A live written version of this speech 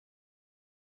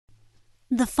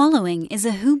The following is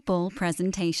a Hoop Ball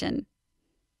presentation.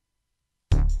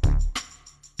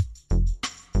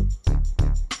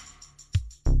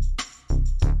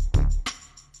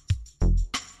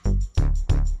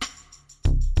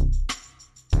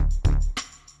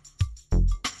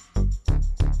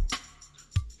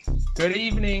 Good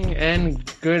evening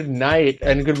and good night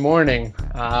and good morning.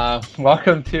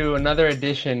 Welcome to another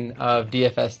edition of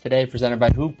DFS Today presented by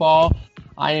Hoop Ball.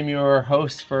 I am your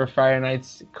host for Friday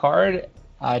night's card,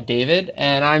 David,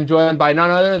 and I'm joined by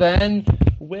none other than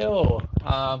Will.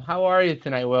 How are you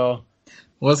tonight, Will?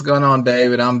 What's going on,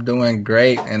 David? I'm doing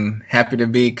great and happy to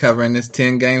be covering this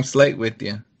 10-game slate with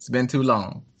you. It's been too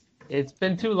long. It's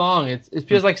been too long. It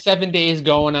feels like 7 days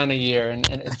going on a year, and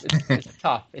it's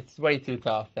tough. It's way too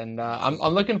tough, and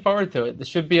I'm looking forward to it. This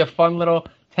should be a fun little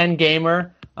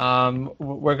 10-gamer.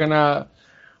 We're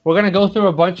gonna go through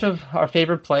a bunch of our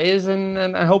favorite plays,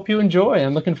 and I hope you enjoy.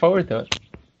 I'm looking forward to it.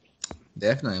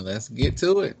 Definitely. Let's get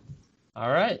to it. All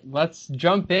right, let's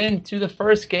jump into the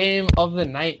first game of the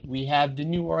night. We have the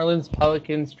New Orleans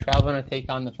Pelicans traveling to take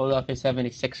on the Philadelphia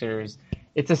 76ers.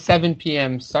 It's a 7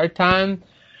 p.m. start time.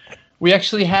 We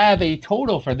actually have a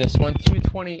total for this one,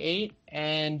 228,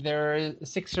 and the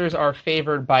Sixers are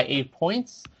favored by 8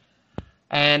 points.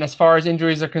 And as far as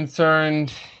injuries are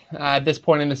concerned, at this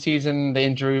point in the season, the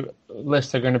injury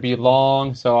lists are going to be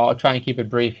long, so I'll try and keep it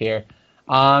brief here.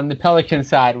 On the Pelican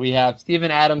side, we have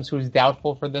Steven Adams, who's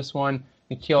doubtful for this one.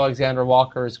 Nickeil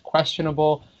Alexander-Walker is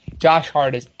questionable. Josh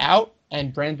Hart is out,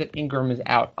 and Brandon Ingram is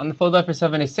out. On the Philadelphia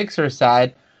 76ers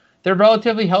side, they're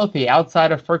relatively healthy.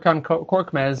 Outside of Furkan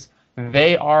Korkmaz,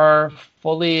 they are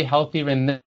fully healthy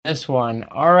in this one.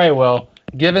 All right, well,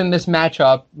 given this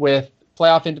matchup with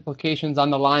playoff implications on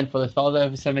the line for the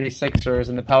Philadelphia 76ers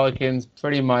and the Pelicans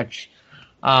pretty much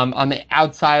on the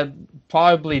outside,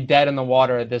 probably dead in the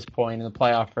water at this point in the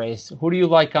playoff race, who do you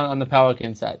like on the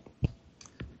Pelican side?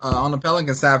 On the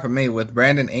Pelican side for me, with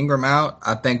Brandon Ingram out,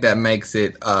 I think that makes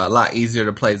it a lot easier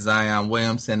to play Zion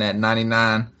Williamson at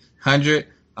 9,900.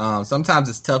 Sometimes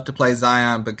it's tough to play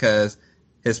Zion because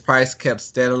his price kept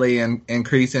steadily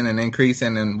increasing,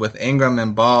 and with Ingram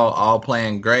and Ball all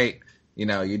playing great,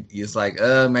 you're just like,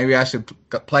 maybe I should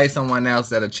play someone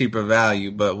else at a cheaper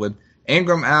value. But with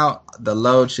Ingram out, the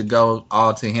load should go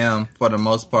all to him for the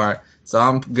most part. So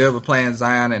I'm good with playing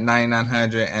Zion at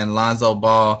 9,900 and Lonzo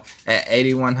Ball at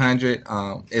 8,100.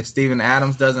 If Steven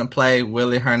Adams doesn't play,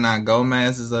 Willie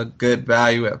Hernan-Gomez is a good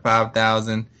value at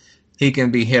 5,000. He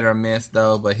can be hit or miss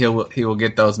though, but he will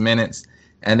get those minutes.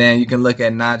 And then you can look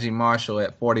at Najee Marshall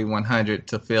at 4,100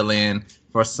 to fill in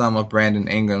for some of Brandon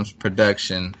Ingram's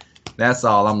production. That's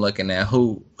all I'm looking at.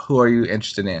 Who are you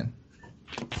interested in?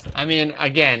 I mean,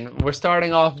 again, we're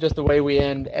starting off just the way we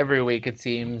end every week, it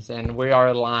seems, and we are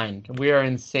aligned. We are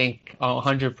in sync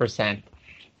 100%.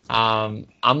 I'm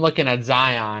looking at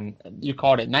Zion. You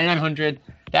called it 9,900.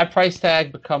 That price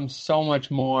tag becomes so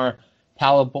much more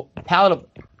palatable,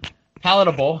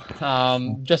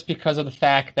 just because of the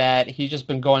fact that he's just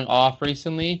been going off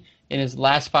recently. In his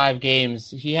last 5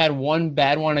 games, he had one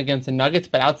bad one against the Nuggets,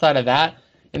 but outside of that,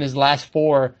 in his last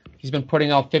 4, he's been putting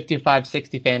out 55,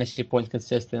 60 fantasy points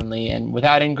consistently, and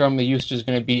without Ingram, the usage is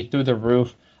going to be through the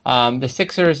roof. The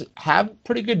Sixers have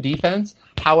pretty good defense.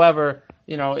 However,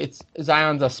 it's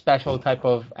Zion's a special type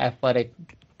of athletic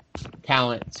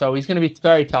talent, so he's going to be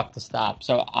very tough to stop.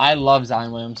 So I love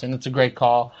Zion Williamson. It's a great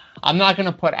call. I'm not going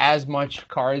to put as much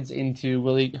cards into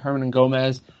Willie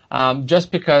Hernan-Gomez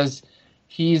just because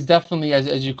he's definitely,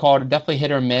 as you called it, definitely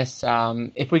hit or miss.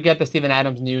 If we get the Steven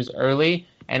Adams news early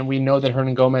and we know that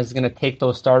Hernan-Gomez is going to take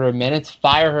those starter minutes,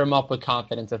 fire him up with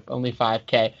confidence at only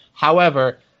 5K.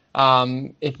 However,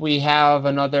 if we have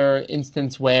another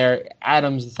instance where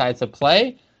Adams decides to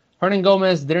play,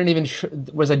 Hernan-Gomez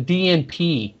was a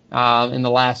DNP in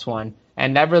the last one,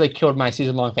 and that really killed my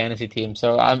season-long fantasy team.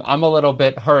 So I'm a little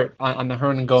bit hurt on the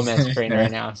Hernan-Gomez train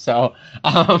right now. So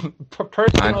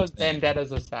personal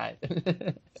vendettas aside.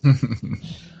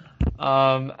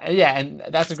 Yeah, and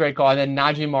that's a great call. And then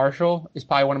Najee Marshall is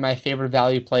probably one of my favorite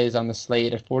value plays on the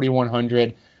slate at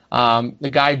 4,100. The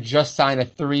guy just signed a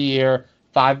 3-year,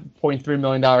 $5.3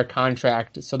 million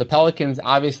contract. So the Pelicans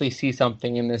obviously see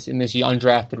something in this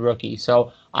undrafted rookie.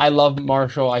 So I love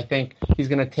Marshall. I think he's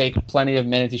going to take plenty of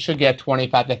minutes. He should get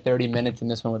 25 to 30 minutes in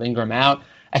this one with Ingram out,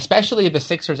 especially if the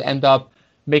Sixers end up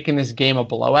making this game a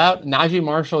blowout. Najee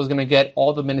Marshall is going to get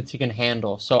all the minutes he can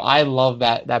handle. So I love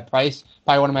that price.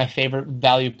 Probably one of my favorite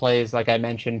value plays, like I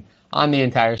mentioned, on the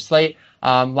entire slate.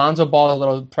 Lonzo Ball, a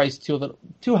little price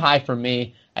too high for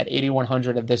me at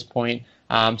 8,100 at this point.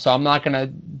 So I'm not going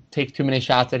to take too many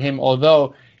shots at him,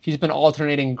 although he's been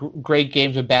alternating great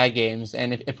games with bad games.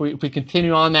 And if we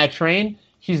continue on that train,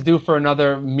 he's due for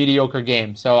another mediocre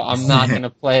game. So I'm not going to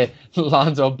play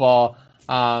Lonzo Ball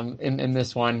in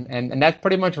this one. And that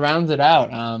pretty much rounds it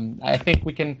out. I think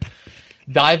we can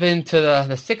dive into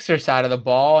the Sixer side of the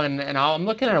ball. And I'm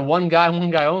looking at one guy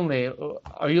only.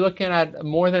 Are you looking at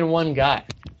more than one guy?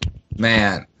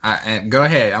 Man, and go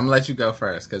ahead. I'm going to let you go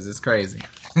first because it's crazy.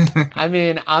 I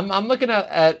mean, I'm looking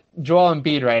at Joel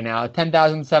Embiid right now,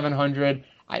 10,700.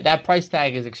 That price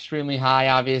tag is extremely high,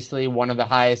 obviously, one of the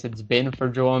highest it's been for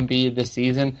Joel Embiid this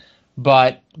season.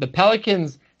 But the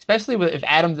Pelicans, especially if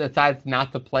Adams decides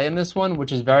not to play in this one,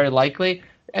 which is very likely,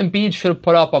 Embiid should have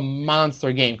put up a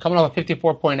monster game. Coming off a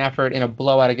 54-point effort in a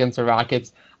blowout against the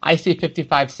Rockets, I see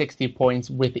 55, 60 points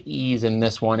with ease in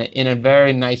this one, in a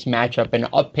very nice matchup, an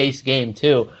up-paced game,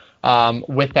 too.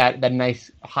 With that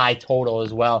nice high total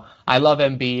as well. I love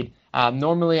Embiid.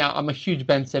 Normally, I'm a huge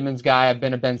Ben Simmons guy. I've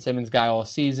been a Ben Simmons guy all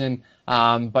season,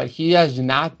 but he has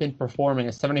not been performing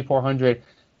at 7,400.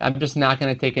 I'm just not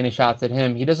going to take any shots at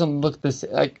him. He doesn't look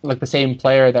like the same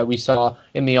player that we saw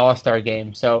in the All-Star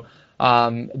game. So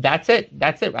that's it.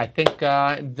 I think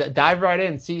dive right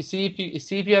in. See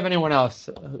if you have anyone else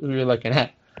who you're looking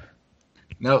at.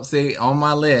 Nope. See, on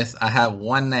my list, I have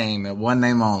one name and one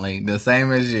name only, the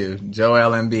same as you,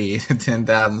 Joel Embiid,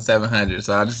 10,700.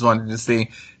 So I just wanted to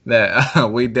see that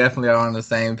we definitely are on the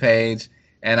same page.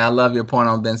 And I love your point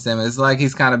on Ben Simmons. It's like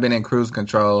he's kind of been in cruise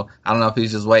control. I don't know if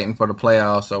he's just waiting for the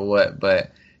playoffs or what,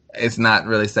 but it's not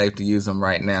really safe to use him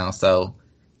right now. So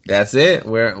that's it.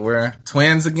 We're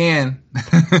twins again.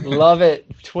 Love it.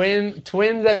 Twins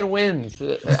and wins.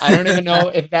 I don't even know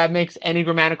if that makes any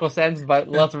grammatical sense, but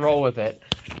let's roll with it.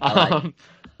 All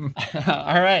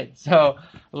right. So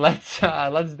let's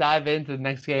dive into the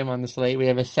next game on the slate. We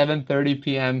have a 7:30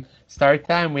 p.m. start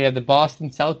time. We have the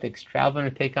Boston Celtics traveling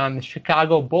to take on the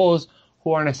Chicago Bulls,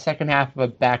 who are in a second half of a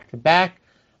back-to-back.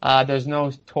 There's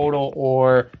no total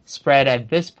or spread at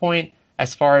this point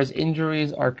as far as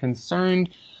injuries are concerned.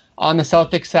 On the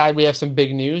Celtics side, we have some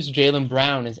big news. Jaylen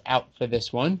Brown is out for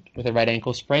this one with a right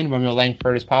ankle sprain. Romeo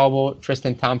Langford is probable.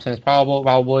 Tristan Thompson is probable.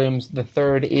 Robert Williams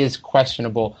III is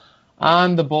questionable.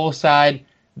 On the Bulls side,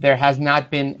 there has not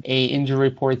been a injury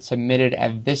report submitted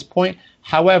at this point.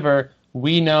 However,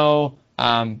 we know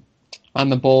on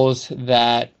the Bulls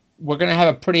that we're going to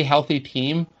have a pretty healthy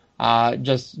team,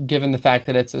 just given the fact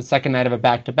that it's the second night of a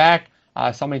back-to-back.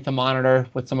 Something to monitor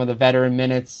with some of the veteran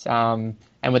minutes.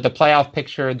 And with the playoff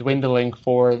picture dwindling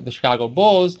for the Chicago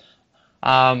Bulls,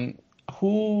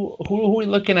 who are we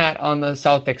looking at on the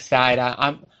Celtics side?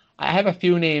 I have a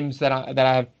few names that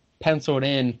I've penciled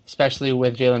in, especially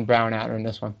with Jaylen Brown out in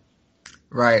this one.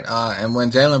 Right. And when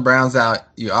Jaylen Brown's out,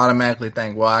 you automatically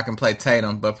think, well, I can play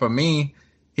Tatum. But for me,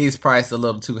 he's priced a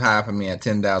little too high for me at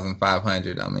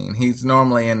 10,500. I mean, he's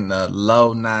normally in the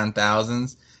low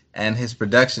 9,000s. And his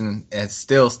production is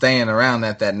still staying around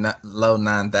at that low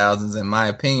 9,000s, in my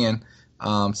opinion.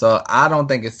 So I don't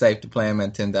think it's safe to play him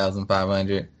at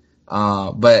 10,500.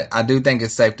 But I do think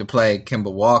it's safe to play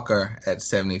Kemba Walker at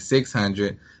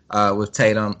 7,600 with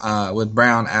Tatum, with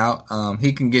Brown out.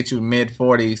 He can get you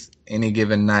mid-40s any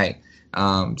given night.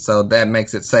 So that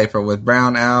makes it safer. With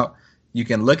Brown out, you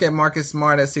can look at Marcus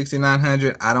Smart at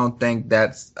 6,900. I don't think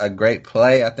that's a great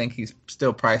play. I think he's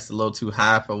still priced a little too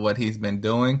high for what he's been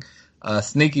doing.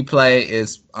 Sneaky play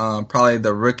is probably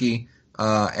the rookie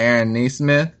Aaron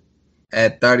Nesmith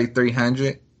at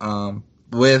 3,300.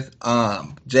 With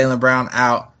Jaylen Brown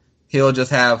out, he'll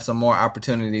just have some more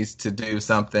opportunities to do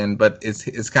something. But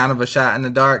it's kind of a shot in the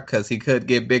dark because he could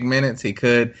get big minutes. He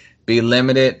could be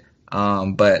limited.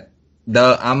 But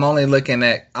I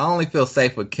only feel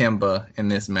safe with Kemba in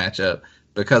this matchup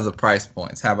because of price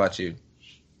points. How about you?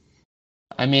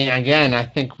 I mean, again, I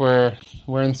think we're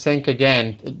in sync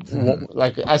again.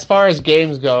 Like as far as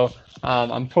games go,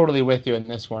 I'm totally with you in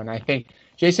this one. I think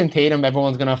Jason Tatum,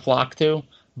 everyone's gonna flock to,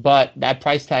 but that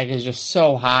price tag is just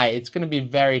so high. It's gonna be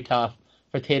very tough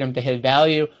for Tatum to hit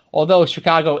value. Although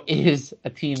Chicago is a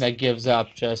team that gives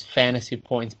up just fantasy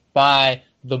points by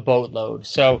the boatload.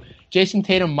 So Jason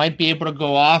Tatum might be able to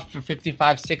go off for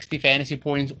 55, 60 fantasy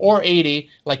points or 80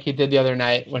 like he did the other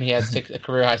night when he had a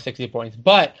career-high 60 points.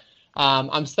 But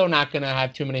I'm still not going to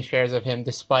have too many shares of him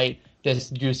despite this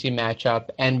juicy matchup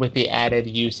and with the added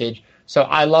usage. So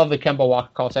I love the Kemba Walker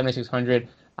call, 7,600.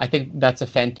 I think that's a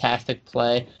fantastic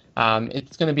play.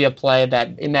 It's going to be a play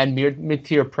that in that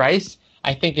mid-tier price,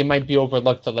 I think it might be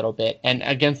overlooked a little bit. And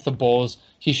against the Bulls,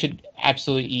 he should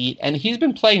absolutely eat. And he's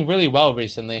been playing really well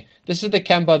recently. This is the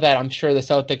Kemba that I'm sure the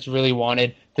Celtics really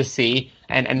wanted to see.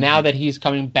 And now that he's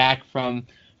coming back from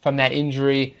that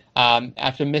injury,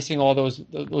 After missing all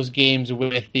those games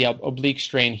with the oblique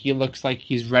strain, he looks like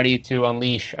he's ready to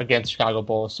unleash against Chicago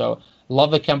Bulls. So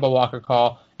love the Kemba Walker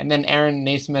call. And then Aaron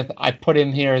Naismith, I put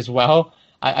in here as well.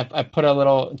 I put a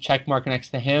little check mark next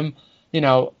to him.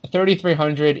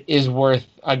 3,300 is worth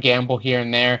a gamble here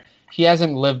and there. He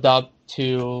hasn't lived up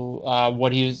to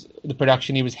the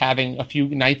production he was having a few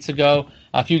games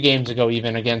ago,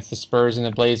 even against the Spurs and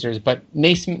the Blazers. But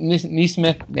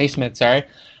Naismith, sorry,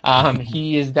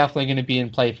 he is definitely going to be in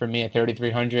play for me at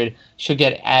 3,300. Should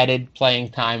get added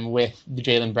playing time with the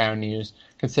Jaylen Brown news.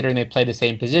 Considering they play the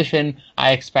same position,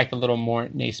 I expect a little more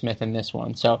Naismith in this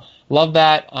one. So love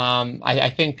that. I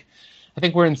think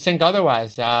we're in sync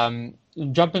otherwise.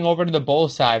 Jumping over to the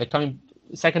Bulls side, the coming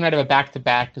second night of a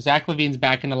back-to-back. Zach LaVine's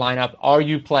back in the lineup. Are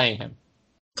you playing him?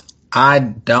 I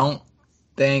don't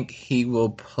think he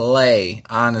will play,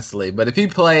 honestly. But if he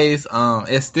plays,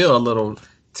 it's still a little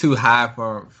too high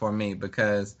for me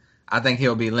because I think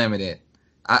he'll be limited.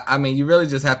 I mean, you really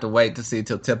just have to wait to see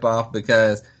till tip-off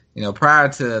because, prior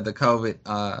to the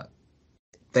COVID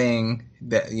thing,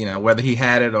 that whether he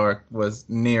had it or was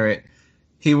near it,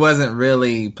 he wasn't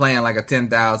really playing like a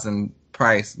 10,000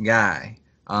 price guy.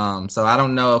 So I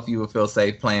don't know if you would feel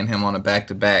safe playing him on a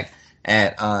back-to-back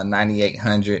at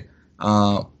 9,800.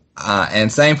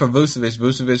 And same for Vucevic.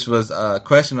 Vucevic was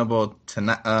questionable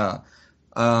tonight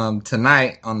on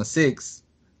the 6th.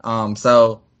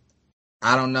 So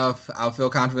I don't know if I'll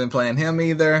feel confident playing him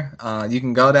either. You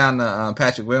can go down to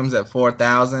Patrick Williams at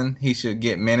 4,000. He should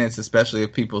get minutes, especially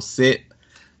if people sit.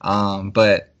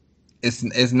 But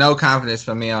it's no confidence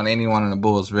for me on anyone in the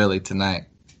Bulls really tonight.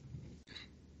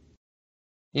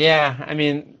 Yeah, I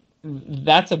mean,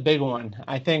 that's a big one.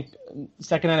 I think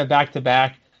second night of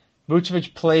back-to-back,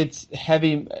 Vucevic played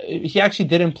heavy. He actually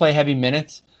didn't play heavy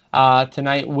minutes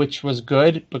tonight, which was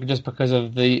good, just because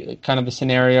of the kind of the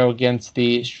scenario against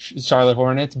the Charlotte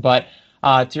Hornets. But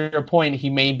to your point, he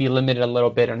may be limited a little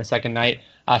bit on the second night,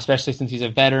 especially since he's a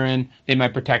veteran. They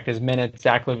might protect his minutes.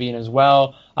 Zach LaVine as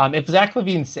well. If Zach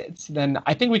LaVine sits, then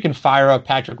I think we can fire up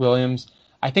Patrick Williams.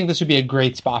 I think this would be a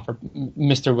great spot for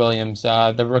Mr. Williams,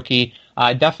 the rookie.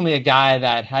 Definitely a guy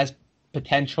that has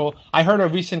potential. I heard a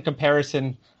recent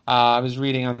comparison I was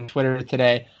reading on Twitter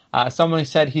today. Someone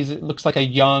said he looks like a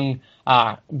young,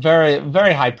 very,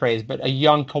 very high praise, but a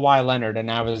young Kawhi Leonard,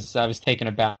 and I was taken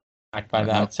aback by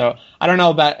that. So I don't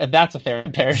know if that's a fair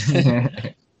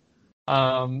comparison.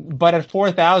 But at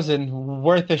 4,000,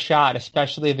 worth a shot,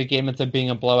 especially if the game ends up being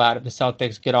a blowout. If the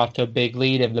Celtics get off to a big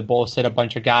lead, if the Bulls sit a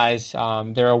bunch of guys,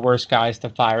 there are worse guys to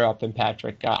fire up than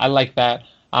Patrick. I like that.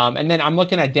 And then I'm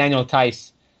looking at Daniel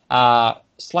Tice.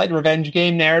 Slight revenge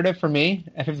game narrative for me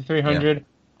at 5,300. Yeah.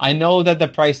 I know that the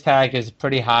price tag is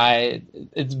pretty high.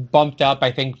 It's bumped up,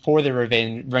 I think, for the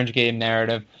revenge game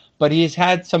narrative. But he's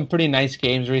had some pretty nice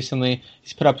games recently.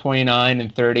 He's put up 29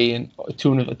 and 30 in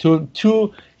two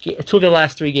of the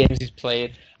last 3 games he's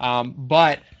played.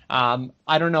 But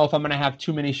I don't know if I'm going to have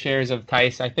too many shares of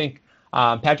Tice. I think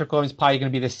Patrick Williams is probably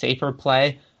going to be the safer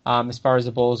play as far as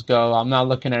the Bulls go. I'm not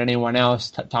looking at anyone else.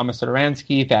 Thomas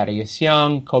Satoransky, Thaddeus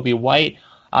Young, Kobe White.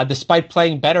 Despite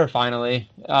playing better finally,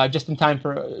 just in time.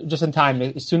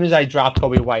 As soon as I drop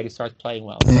Kobe White, he starts playing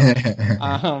well.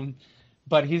 So,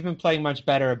 but he's been playing much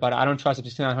better. But I don't trust him.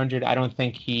 6,900. I don't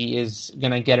think he is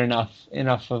going to get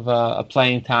enough of a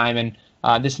playing time, and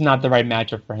this is not the right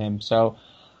matchup for him. So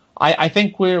I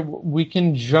think we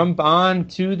can jump on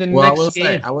to the next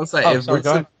game. I will say, if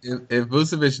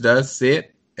Vucevic does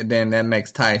sit, then that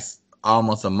makes Tice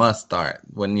almost a must start.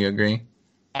 Wouldn't you agree?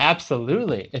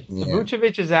 Absolutely. If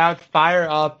Vucevic is out, fire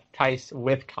up Tice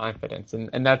with confidence.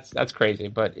 And that's crazy,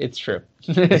 but it's true.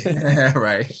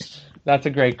 Right. That's a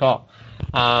great call.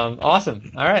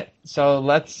 Awesome. All right. So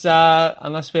let's,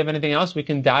 unless we have anything else, we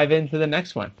can dive into the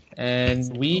next one.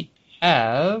 And we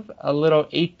have a little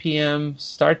 8 p.m.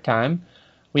 start time.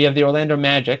 We have the Orlando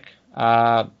Magic,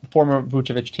 former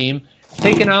Vucevic team,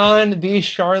 taking on the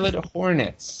Charlotte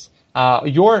Hornets.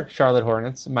 Your Charlotte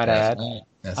Hornets, might I add. Right.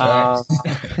 That's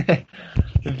right.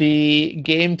 The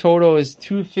game total is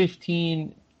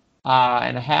 215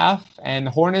 and a half, and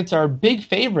the Hornets are big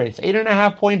favorites,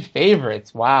 8.5 point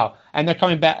favorites. Wow! And they're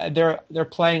coming back. They're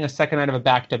playing a second night of a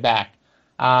back-to-back.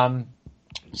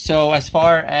 So as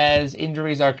far as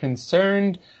injuries are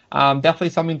concerned, definitely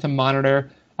something to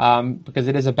monitor because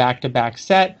it is a back-to-back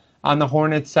set. On the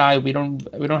Hornets side, we don't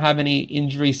have any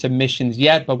injury submissions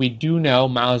yet, but we do know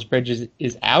Miles Bridges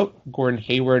is out. Gordon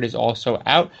Hayward is also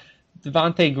out.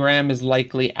 Devontae Graham is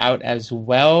likely out as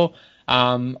well.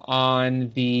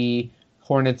 On the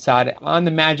Hornets side. On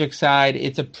the Magic side,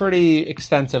 it's a pretty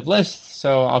extensive list,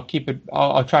 so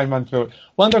I'll try and run through it.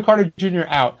 Wendell Carter Jr.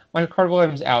 out, Michael Carter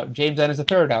Williams out, James Ennis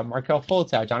III out, Markelle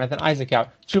Fultz out, Jonathan Isaac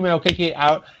out, Chuma Okeke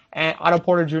out, and Otto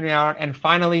Porter Jr. out, and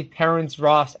finally Terrence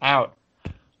Ross out.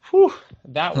 Whew,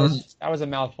 that was a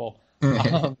mouthful.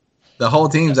 The whole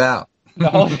team's out. The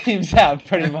whole team's out,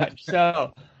 pretty much.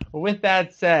 So, with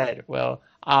that said, Will,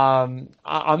 I'm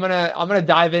gonna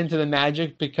dive into the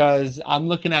Magic because I'm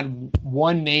looking at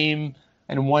one name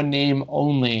and one name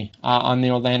only on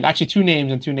the Orlando. Actually, two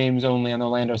names and two names only on the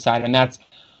Orlando side, and that's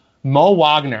Mo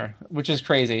Wagner, which is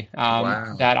crazy.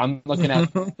 Wow. That I'm looking at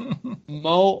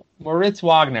Moritz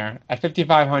Wagner at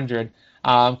 5,500,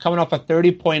 coming off a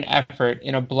 30-point effort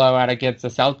in a blowout against the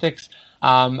Celtics.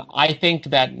 I think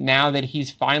that now that he's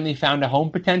finally found a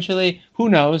home potentially, who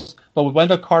knows? But with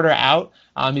Wendell Carter out,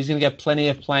 he's going to get plenty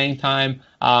of playing time.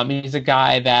 He's a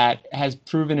guy that has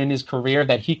proven in his career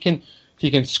that he can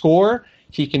score,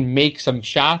 he can make some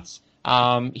shots,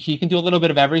 he can do a little bit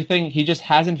of everything. He just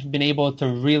hasn't been able to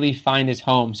really find his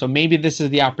home. So maybe this is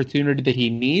the opportunity that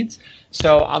he needs.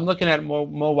 So I'm looking at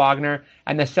Mo Wagner.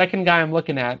 And the second guy I'm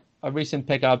looking at, a recent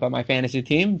pickup on my fantasy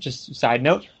team, just side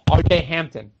note, RJ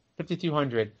Hampton.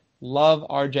 5,200. Love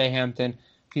RJ Hampton.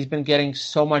 He's been getting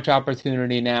so much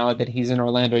opportunity now that he's in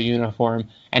Orlando uniform,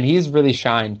 and he's really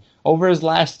shined. Over his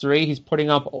last three, he's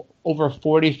putting up over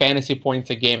 40 fantasy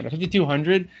points a game. And at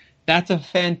 5,200, that's a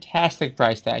fantastic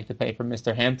price tag to pay for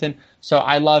Mr. Hampton. So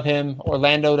I love him.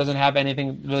 Orlando doesn't have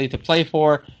anything really to play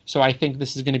for, so I think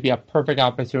this is going to be a perfect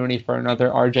opportunity for another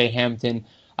RJ Hampton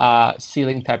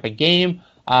ceiling type of game.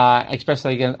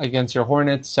 Especially against your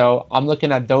Hornets. So I'm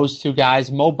looking at those two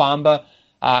guys. Mo Bamba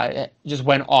just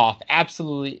went off.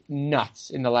 Absolutely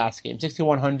nuts in the last game.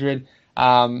 6,100.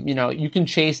 You can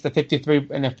chase the 53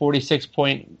 and the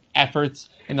 46-point efforts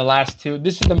in the last two.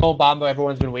 This is the Mo Bamba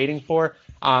everyone's been waiting for.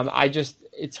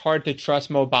 It's hard to trust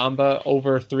Mo Bamba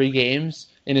over 3 games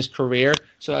in his career.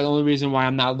 So that's the only reason why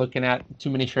I'm not looking at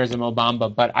too many shares of Mo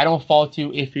Bamba. But I don't fault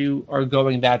you if you are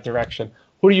going that direction.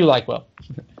 Who do you like, Will?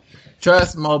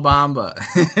 Trust Mo Bamba.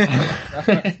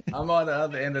 I'm on the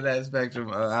other end of that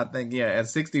spectrum. I think, at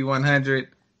 6,100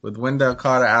 with Wendell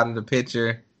Carter out of the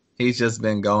picture, he's just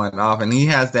been going off. And he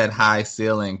has that high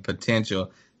ceiling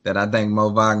potential that I think Mo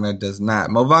Wagner does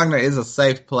not. Mo Wagner is a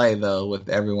safe play, though, with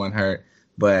everyone hurt.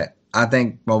 But I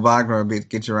think Mo Wagner will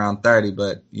get you around 30.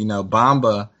 But,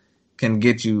 Bamba can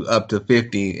get you up to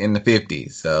 50 in the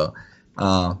 50s. So...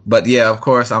 but yeah, of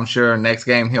course, I'm sure next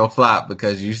game he'll flop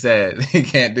because you said he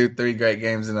can't do 3 great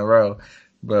games in a row.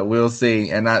 But we'll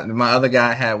see. And my other guy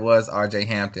I had was RJ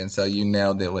Hampton, so you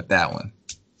nailed it with that one.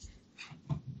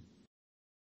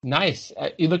 Nice.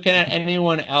 You looking at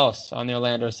anyone else on the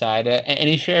Orlando side?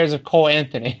 Any shares of Cole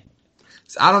Anthony?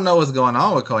 I don't know what's going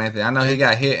on with Cole Anthony. I know he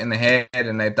got hit in the head,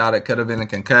 and they thought it could have been a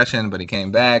concussion, but he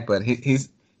came back. But he's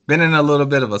been in a little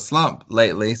bit of a slump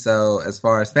lately, so as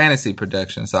far as fantasy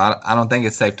production, so I don't think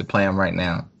it's safe to play him right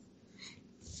now.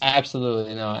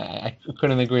 Absolutely, no, I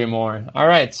couldn't agree more. All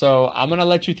right, so I'm going to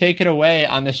let you take it away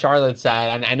on the Charlotte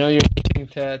side. I know you're itching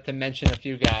to mention a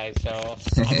few guys, so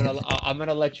I'm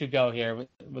gonna let you go here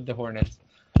with the Hornets.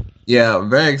 Yeah,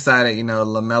 very excited.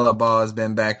 LaMelo Ball has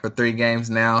been back for 3 games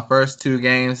now. First 2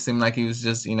 games seemed like he was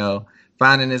just,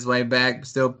 finding his way back,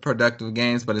 still productive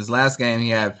games, but his last game he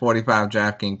had 45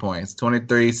 DraftKings points,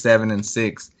 23, 7, and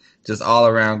 6, just all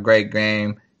around great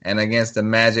game. And against the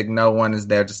Magic, no one is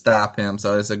there to stop him,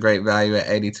 so it's a great value at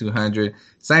 8,200.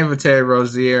 Same for Terry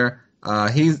Rozier.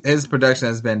 His production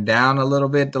has been down a little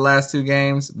bit the last 2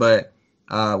 games, but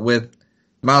with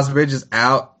Miles Bridges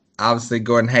out, obviously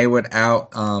Gordon Hayward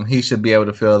out, he should be able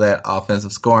to fill that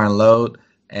offensive scoring load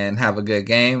and have a good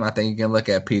game. I think you can look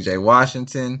at P.J.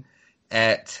 Washington.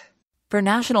 For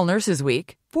National Nurses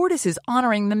Week, Fortis is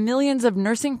honoring the millions of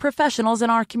nursing professionals in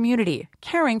our community,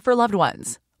 caring for loved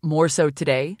ones. More so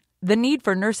today, the need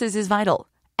for nurses is vital,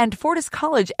 and Fortis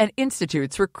College and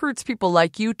Institutes recruits people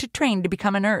like you to train to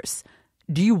become a nurse.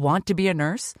 Do you want to be a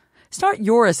nurse? Start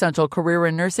your essential career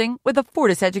in nursing with a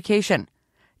Fortis education.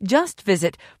 Just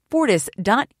visit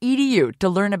fortis.edu to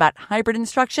learn about hybrid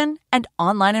instruction and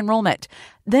online enrollment.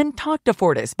 Then talk to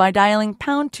Fortis by dialing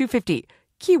pound 250.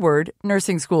 Keyword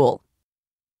nursing school.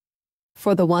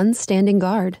 For the ones standing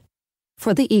guard,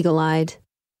 for the eagle-eyed,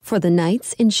 for the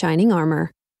knights in shining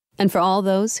armor, and for all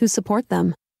those who support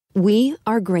them, we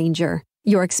are Grainger,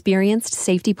 your experienced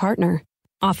safety partner,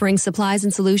 offering supplies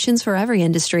and solutions for every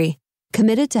industry,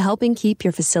 committed to helping keep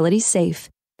your facilities safe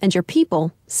and your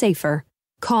people safer.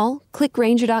 Call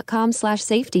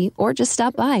clickgrainger.com/safety or just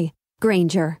stop by.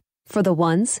 Grainger, for the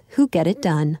ones who get it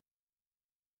done.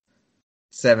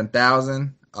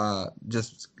 7,000.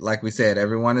 just like we said,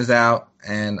 everyone is out,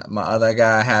 and my other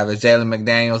guy I have is Jalen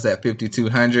McDaniels at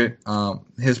 5,200.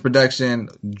 His production,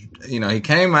 he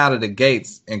came out of the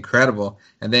gates incredible,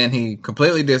 and then he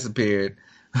completely disappeared.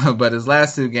 But his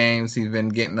last two games, he's been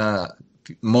getting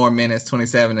more minutes,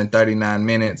 27 and 39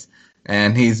 minutes,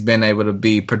 and he's been able to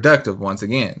be productive once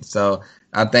again. So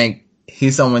I think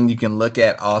he's someone you can look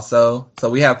at also. So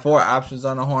we have 4 options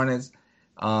on the Hornets,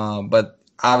 but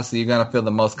obviously you're going to feel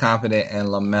the most confident in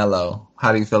LaMelo.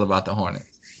 How do you feel about the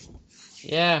Hornets?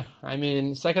 Yeah, I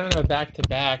mean, second on a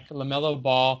back-to-back, LaMelo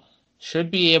Ball should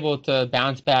be able to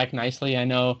bounce back nicely. I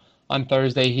know on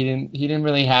Thursday he didn't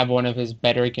really have one of his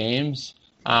better games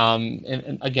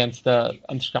against the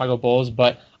Chicago Bulls,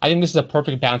 but I think this is a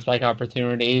perfect bounce back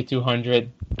opportunity.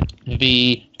 8,200,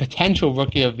 the potential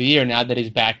rookie of the year now that he's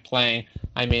back playing.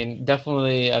 I mean,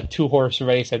 definitely a 2-horse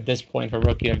race at this point for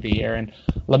rookie of the year. And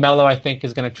LaMelo, I think,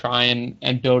 is going to try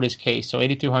and build his case. So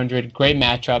 8,200, great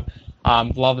matchup.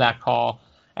 Love that call.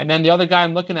 And then the other guy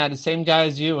I'm looking at, the same guy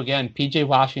as you, again, PJ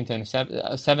Washington,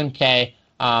 7K,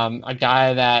 a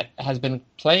guy that has been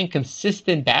playing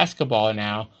consistent basketball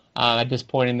now. At this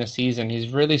point in the season,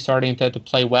 he's really starting to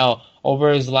play well.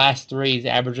 Over his last 3, he's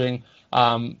averaging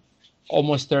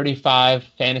almost 35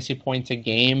 fantasy points a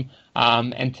game.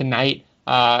 And tonight,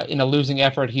 in a losing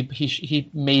effort, he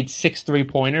made 6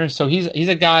 3-pointers. So he's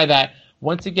a guy that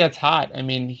once it gets hot, I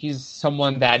mean, he's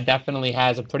someone that definitely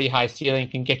has a pretty high ceiling,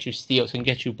 can get you steals, can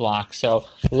get you blocks. So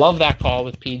love that call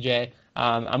with PJ.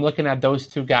 I'm looking at those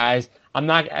 2 guys. I'm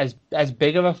not as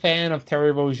big of a fan of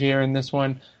Terry Rozier in this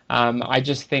one. I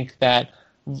just think that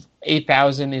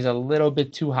 8,000 is a little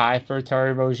bit too high for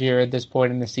Terry Rozier at this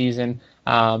point in the season.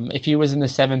 If he was in the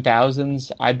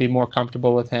 7,000s, I'd be more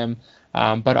comfortable with him.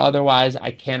 But otherwise,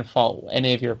 I can't fault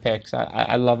any of your picks.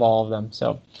 I love all of them.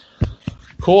 So,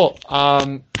 cool.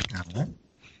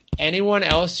 Anyone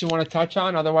else you want to touch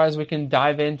on? Otherwise, we can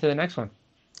dive into the next one.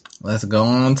 Let's go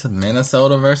on to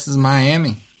Minnesota versus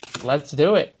Miami. Let's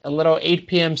do it. A little 8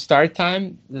 p.m. start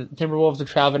time. The Timberwolves are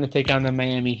traveling to take on the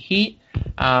Miami Heat.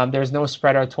 There's no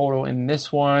spread or total in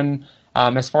this one.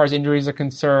 As far as injuries are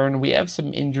concerned, we have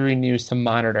some injury news to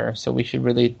monitor, so we should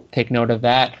really take note of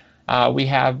that. We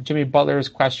have Jimmy Butler is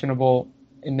questionable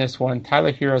in this one.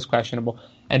 Tyler Hero is questionable.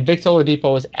 And Victor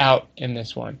Oladipo is out in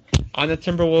this one. On the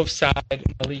Timberwolves side,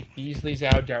 Malik Beasley's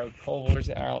out. Jared Culver's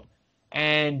out.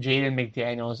 And Jaden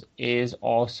McDaniels is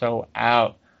also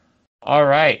out. All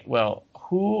right, well,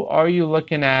 who are you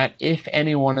looking at, if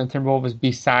anyone, in Timberwolves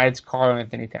besides Karl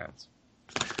Anthony Towns?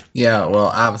 Yeah, well,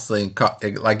 obviously,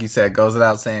 like you said, goes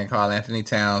without saying, Karl Anthony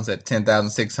Towns at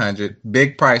 10,600.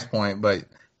 Big price point, but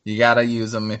you got to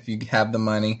use them if you have the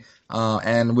money.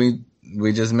 And we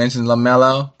just mentioned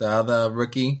LaMelo, the other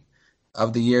rookie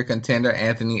of the year contender.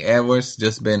 Anthony Edwards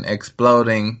just been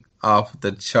exploding off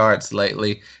the charts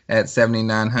lately at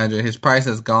 7,900. His price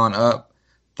has gone up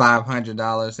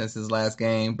 $500 since his last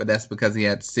game, but that's because he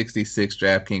had 66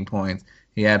 DraftKings points.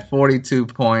 He had 42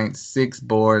 points, 6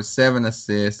 boards, 7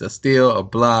 assists, a steal, a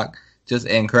block, just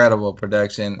incredible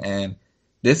production. And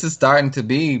this is starting to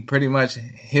be pretty much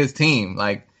his team.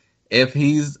 Like, if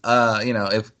he's,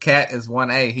 if Cat is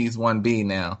 1A, he's 1B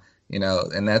now,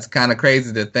 and that's kind of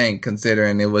crazy to think,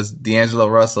 considering it was D'Angelo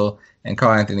Russell and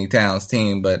Karl Anthony Towns'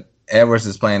 team, but Edwards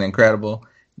is playing incredible.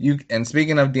 And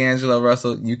speaking of D'Angelo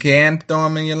Russell, you can throw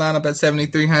him in your lineup at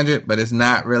 7,300, but it's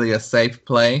not really a safe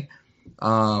play,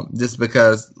 just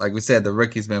because, like we said, the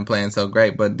rookie's been playing so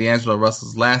great. But D'Angelo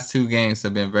Russell's last 2 games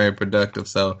have been very productive,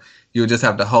 so you would just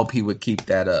have to hope he would keep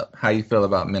that up. How you feel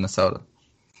about Minnesota?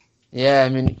 Yeah, I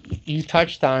mean, you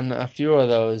touched on a few of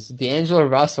those. D'Angelo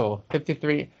Russell,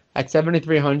 53 at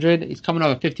 7,300. He's coming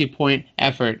off a 50-point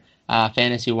effort,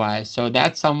 fantasy-wise. So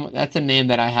that's a name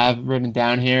that I have written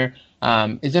down here.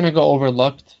 Is going to go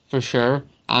overlooked for sure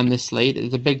on this slate.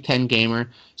 It's a Big Ten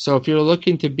gamer. So if you're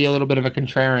looking to be a little bit of a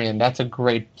contrarian, that's a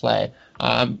great play.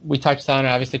 We touched on,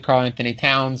 obviously, Karl Anthony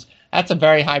Towns. That's a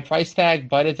very high price tag,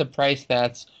 but it's a price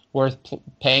that's worth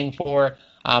paying for.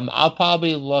 I'll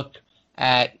probably look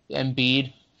at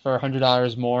Embiid for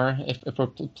 $100 more if we're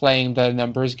playing the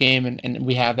numbers game and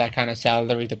we have that kind of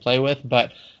salary to play with.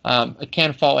 But I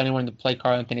can't fault anyone to play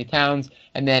Karl Anthony Towns.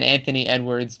 And then Anthony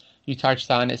Edwards, you touched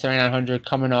on it, 7,900,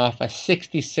 coming off a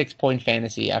 66-point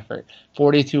fantasy effort,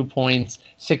 42 points,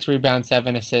 6 rebounds,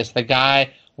 7 assists. The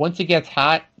guy, once he gets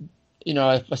hot,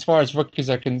 as far as rookies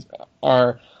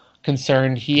are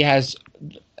concerned, he's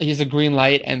a green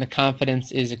light, and the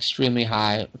confidence is extremely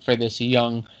high for this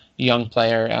young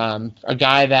player. A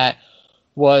guy that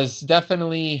was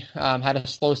definitely had a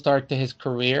slow start to his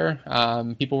career.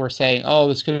 People were saying, "Oh,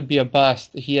 this could be a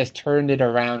bust." He has turned it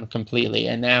around completely,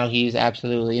 and now he's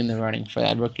absolutely in the running for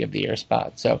that Rookie of the Year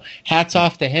spot. So, hats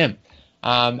off to him.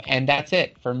 And that's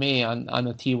it for me on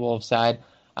the T-Wolves side.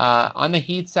 On the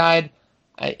Heat side,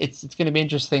 it's going to be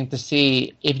interesting to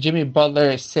see if Jimmy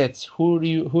Butler sits. Who are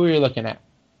you looking at?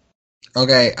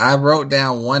 Okay, I wrote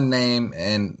down one name,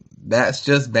 and that's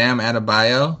just Bam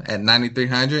Adebayo at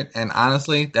 9,300. And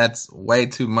honestly, that's way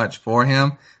too much for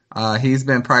him. He's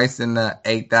been priced in the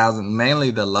 8,000, mainly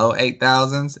the low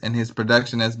 8,000s, and his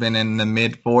production has been in the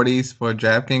mid 40s for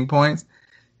DraftKings points.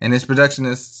 And his production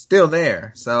is still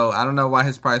there. So I don't know why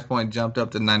his price point jumped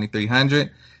up to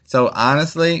 9,300. So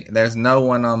honestly, there's no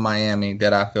one on Miami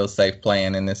that I feel safe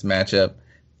playing in this matchup.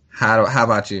 How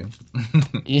about you?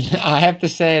 I have to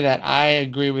say that I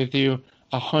agree with you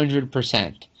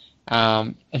 100%.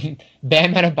 Bam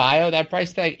Adebayo, that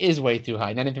price tag is way too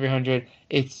high. 9,300.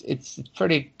 It's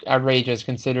pretty outrageous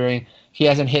considering he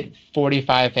hasn't hit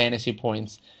 45 fantasy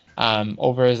points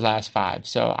over his last 5.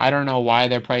 So I don't know why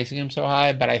they're pricing him so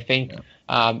high, but I think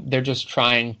they're just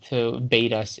trying to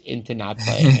bait us into not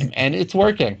playing him, and it's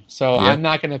working. So Yep. I'm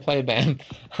not going to play Bam.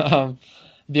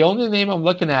 The only name I'm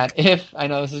looking at, if I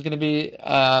know this is going to be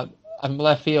I'm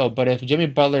left field, but if Jimmy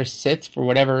Butler sits for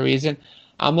whatever reason,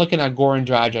 I'm looking at Goran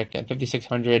Dragic at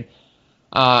 5,600.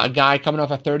 A guy coming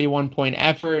off a 31-point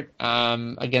effort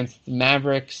against the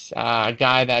Mavericks, a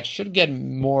guy that should get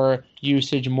more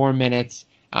usage, more minutes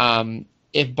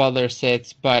if Butler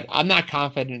sits, but I'm not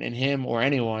confident in him or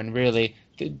anyone really.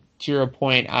 To your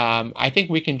point, I think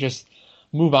we can just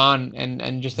move on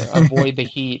and just avoid the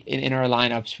Heat in our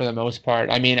lineups for the most part.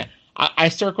 I mean, I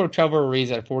circled Trevor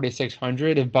Ariza at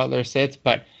 4,600 if Butler sits,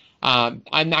 but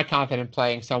I'm not confident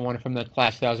playing someone from the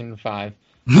class 2005.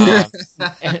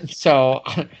 And so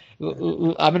I'm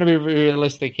going to be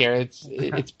realistic here.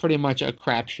 It's pretty much a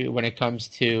crapshoot when it comes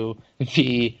to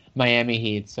the Miami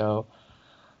Heat. So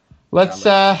let's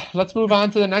move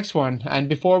on to the next one. And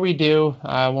before we do,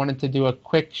 I wanted to do a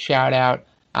quick shout out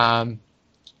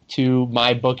to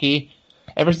my bookie.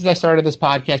 Ever since I started this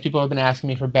podcast, people have been asking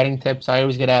me for betting tips. I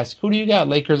always get asked, who do you got,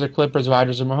 Lakers or Clippers,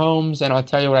 Rodgers or Mahomes? And I'll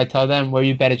tell you what I tell them, where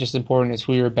you bet is just important is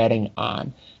who you're betting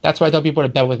on. That's why I tell people to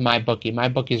bet with my bookie. My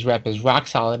bookie's rep is rock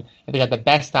solid, and they got the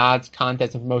best odds,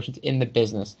 contests, and promotions in the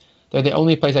business. They're the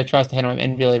only place I trust to handle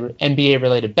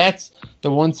NBA-related bets.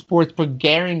 The one sportsbook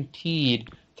guaranteed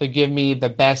to give me the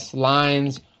best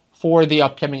lines for the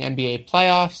upcoming NBA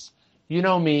playoffs. You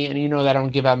know me, and you know that I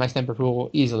don't give out my stamp of approval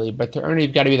easily, but to earn it,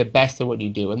 you've got to be the best at what you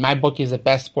do. And my bookie is the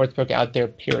best sportsbook out there,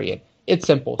 period. It's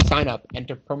simple. Sign up,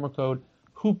 enter promo code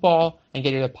HOOPBALL, and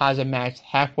get your deposit matched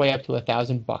halfway up to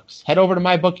 $1,000. Head over to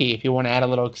my bookie if you want to add a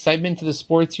little excitement to the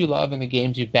sports you love and the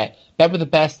games you bet. Bet with the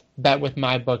best, bet with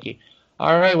my bookie.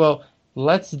 All right, well,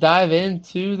 let's dive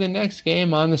into the next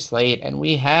game on the slate, and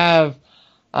we have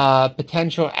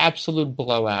potential absolute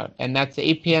blowout, and that's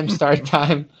 8 p.m. start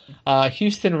time.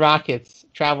 Houston Rockets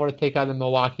travel to take on the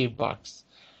Milwaukee Bucks.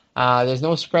 There's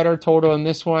no spread or total in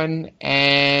this one,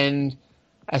 and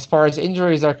as far as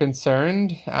injuries are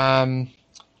concerned,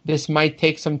 this might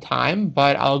take some time,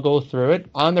 but I'll go through it.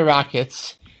 On the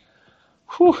Rockets,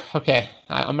 okay,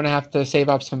 I'm going to have to save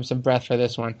up some breath for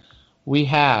this one. We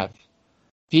have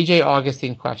DJ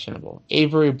Augustine questionable,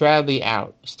 Avery Bradley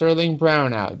out, Sterling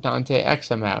Brown out, Dante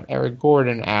Exum out, Eric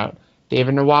Gordon out,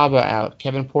 David Nwaba out,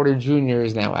 Kevin Porter Jr.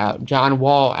 is now out, John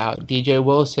Wall out, DJ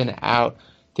Wilson out,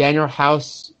 Daniel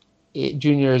House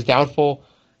Jr. is doubtful,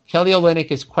 Kelly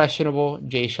Olynyk is questionable,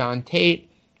 Jayshawn Tate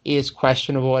is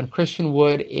questionable, and Christian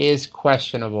Wood is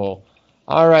questionable.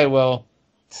 All right, well,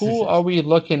 who are we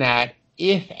looking at,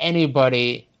 if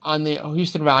anybody, on the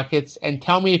Houston Rockets? And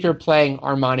tell me if you're playing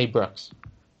Armani Brooks.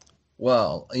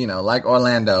 Well, like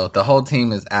Orlando, the whole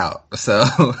team is out. So,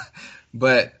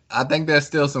 but I think there's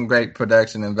still some great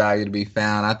production and value to be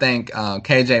found. I think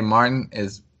KJ Martin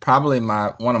is probably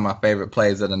one of my favorite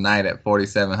plays of the night at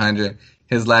 4,700.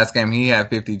 His last game, he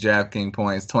had 50 DraftKings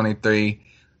points, 23,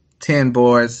 10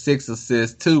 boards, 6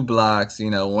 assists, 2 blocks.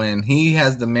 When he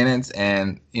has the minutes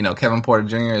and, Kevin Porter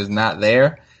Jr. is not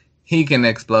there, he can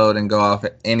explode and go off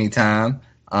at any time.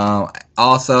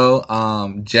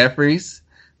 Also, Jeffries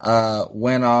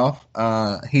went off.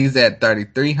 He's at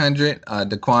 3,300.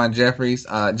 Daquan Jeffries,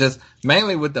 just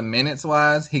mainly with the minutes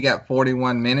wise, he got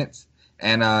 41 minutes,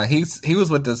 and he was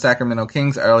with the Sacramento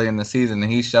Kings early in the season,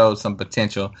 and he showed some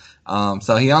potential.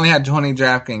 So he only had 20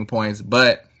 DraftKings points,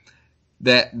 but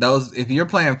if you're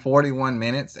playing 41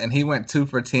 minutes and he went 2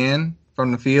 for 10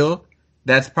 from the field,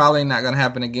 that's probably not going to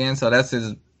happen again. So that's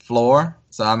his floor.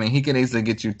 So I mean, he can easily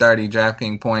get you 30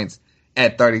 DraftKings points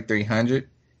at 3,300.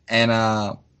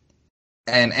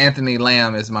 And Anthony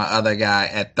Lamb is my other guy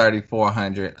at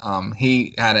 3,400.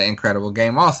 He had an incredible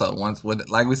game also. Once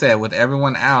like we said, with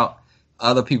everyone out,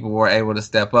 other people were able to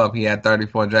step up. He had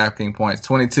 34 DraftKings points,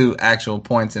 22 actual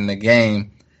points in the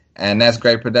game, and that's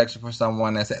great production for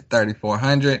someone that's at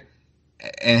 3,400.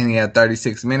 And he had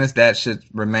 36 minutes. That should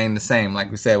remain the same,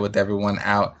 like we said, with everyone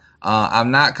out.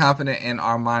 I'm not confident in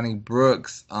Armani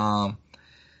Brooks. How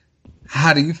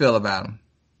do you feel about him?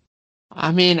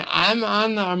 I mean, I'm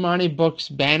on the Armani Brooks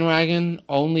bandwagon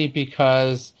only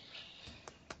because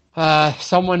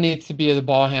someone needs to be the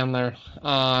ball handler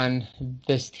on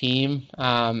this team,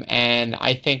 and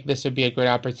I think this would be a great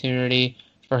opportunity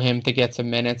for him to get some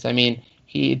minutes. I mean,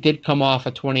 he did come off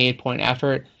a 28-point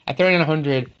effort. At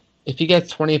 3,900, if he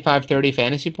gets 25, 30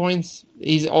 fantasy points,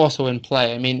 he's also in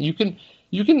play. I mean, you can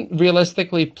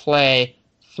realistically play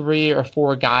 3 or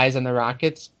 4 guys on the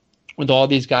Rockets with all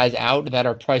these guys out that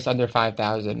are priced under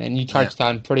 5,000, and you touched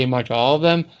on pretty much all of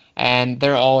them, and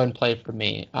they're all in play for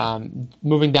me.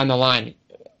 Moving down the line,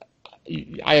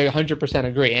 I 100%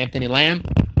 agree. Anthony Lamb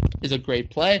is a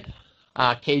great play.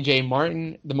 KJ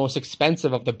Martin, the most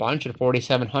expensive of the bunch at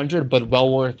 4,700, but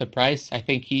well worth the price. I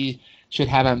think he should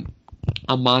have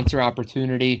a monster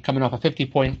opportunity coming off a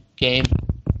 50-point game,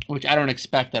 which I don't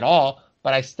expect at all,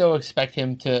 but I still expect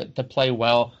him to play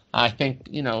well. I think,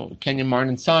 Kenyon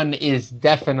Martin's son is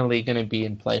definitely going to be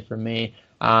in play for me.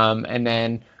 And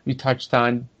then we touched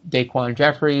on Daquan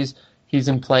Jeffries. He's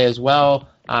in play as well.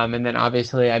 And then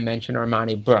obviously I mentioned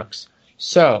Armani Brooks.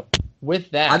 So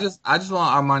with that, I just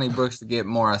want Armani Brooks to get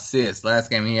more assists. Last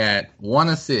game he had 1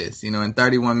 assist, in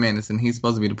 31 minutes, and he's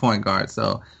supposed to be the point guard.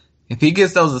 So if he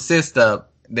gets those assists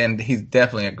up, then he's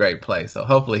definitely a great play. So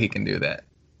hopefully he can do that.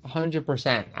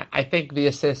 100%. I think the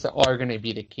assists are going to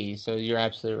be the key. So you're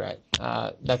absolutely right.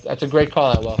 That's a great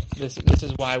call out, Will. This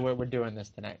is why we're doing this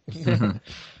tonight.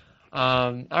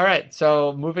 All right.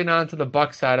 So moving on to the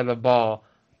Bucks side of the ball,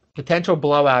 potential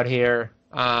blowout here.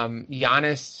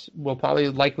 Giannis will probably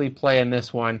likely play in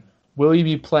this one. Will you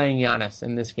be playing Giannis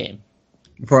in this game?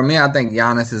 For me, I think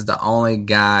Giannis is the only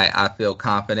guy I feel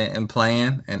confident in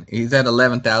playing, and he's at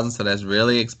 11,000, so that's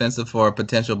really expensive for a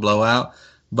potential blowout.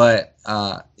 But,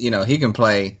 he can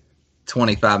play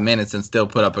 25 minutes and still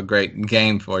put up a great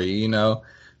game for you,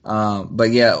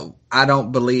 But, yeah, I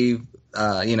don't believe,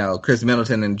 Chris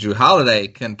Middleton and Jrue Holiday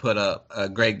can put up a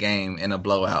great game in a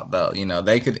blowout, though.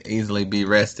 They could easily be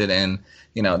rested and,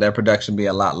 their production be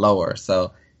a lot lower.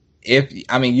 So,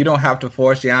 you don't have to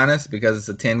force Giannis because it's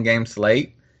a 10-game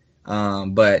slate,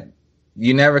 but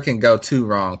you never can go too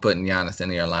wrong putting Giannis in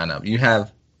your lineup. You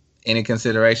have any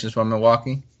considerations for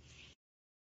Milwaukee?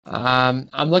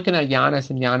 I'm looking at Giannis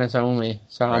and Giannis only,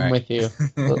 so I'm with you.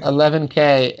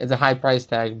 11K is a high price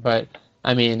tag, but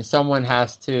someone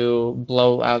has to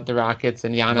blow out the Rockets,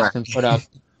 and Giannis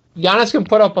can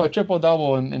put up a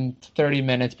triple-double in 30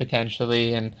 minutes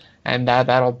potentially, and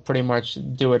that'll pretty much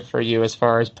do it for you as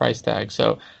far as price tag.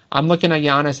 So I'm looking at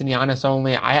Giannis and Giannis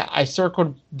only. I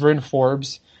circled Bryn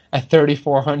Forbes at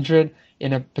 3,400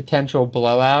 in a potential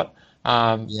blowout.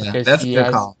 That's a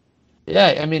good call.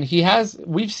 Yeah,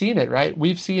 we've seen it, right?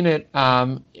 We've seen it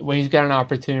when he's got an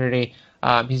opportunity.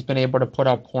 He's been able to put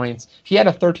up points. He had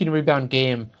a 13-rebound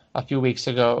game a few weeks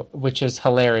ago, which is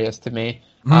hilarious to me.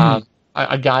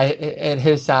 A guy at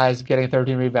his size getting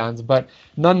 13 rebounds. But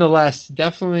nonetheless,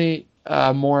 definitely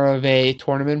more of a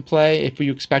tournament play. If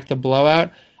you expect a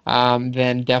blowout,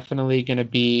 then definitely going to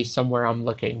be somewhere I'm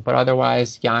looking. But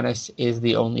otherwise, Giannis is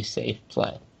the only safe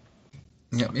play.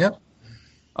 Yep.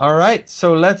 All right,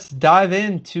 so let's dive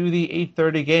into the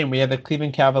 8:30 game. We have the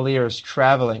Cleveland Cavaliers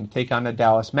traveling, take on the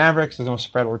Dallas Mavericks. There's no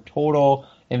spread or total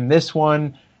in this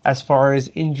one. As far as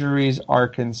injuries are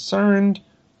concerned,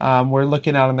 we're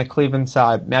looking out on the Cleveland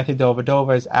side. Matthew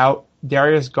Dellavedova is out.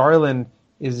 Darius Garland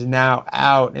is now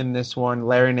out in this one.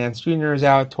 Larry Nance Jr. is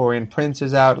out. Taurean Prince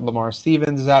is out. Lamar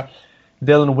Stevens is out.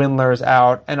 Dylan Windler is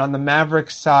out. And on the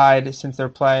Mavericks side, since they're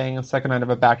playing a second night of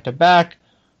a back-to-back,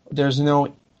 there's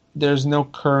no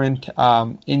current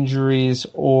injuries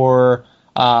or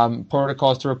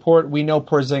protocols to report. We know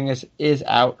Porzingis is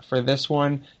out for this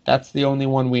one. That's the only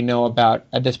one we know about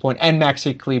at this point. And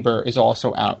Maxi Kleber is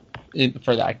also out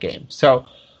for that game. So,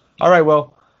 all right,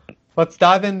 well, let's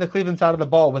dive into the Cleveland side of the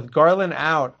ball. With Garland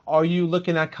out, are you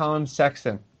looking at Colin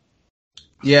Sexton?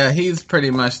 Yeah, he's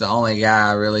pretty much the only guy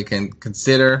I really can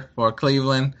consider for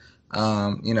Cleveland.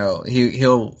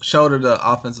 He'll shoulder the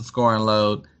offensive scoring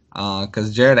load.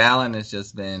 Because Jared Allen has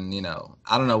just been,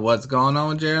 I don't know what's going on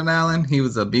with Jared Allen. He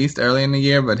was a beast early in the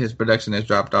year, but his production has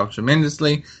dropped off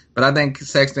tremendously. But I think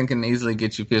Sexton can easily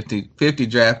get you 50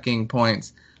 DraftKings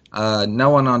points. No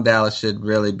one on Dallas should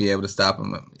really be able to stop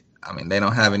him. I mean, they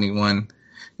don't have anyone,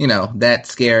 that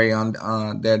scary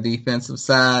on their defensive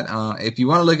side. If you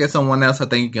want to look at someone else, I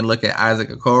think you can look at Isaac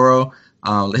Okoro.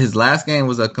 His last game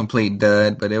was a complete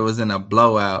dud, but it was in a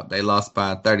blowout. They lost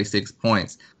by 36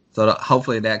 points. So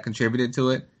hopefully that contributed to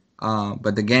it.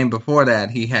 But the game before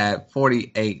that, he had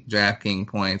 48 DraftKings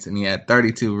points, and he had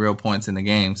 32 real points in the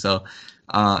game. So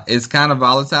it's kind of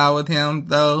volatile with him,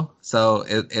 though. So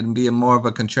it'd be more of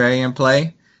a contrarian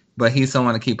play, but he's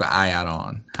someone to keep an eye out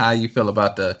on. How you feel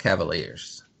about the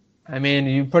Cavaliers? I mean,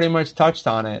 you pretty much touched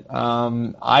on it.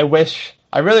 I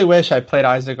really wish I played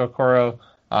Isaac Okoro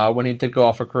when he did go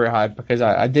off a career high, because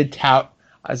I did tout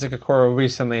Isaac Okoro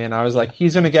recently, and I was like,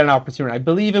 he's going to get an opportunity. I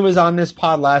believe it was on this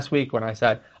pod last week when I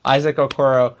said Isaac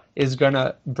Okoro is going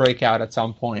to break out at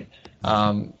some point.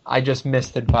 I just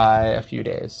missed it by a few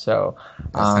days. So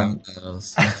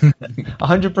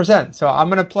 100%. So I'm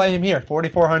going to play him here,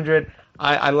 4,400.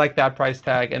 I like that price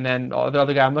tag. And then the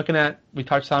other guy I'm looking at, we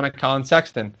touched on it, Colin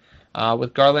Sexton.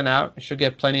 With Garland out, should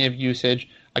get plenty of usage.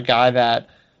 A guy that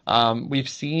we've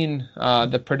seen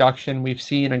the production. We've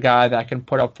seen a guy that can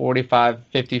put up 45,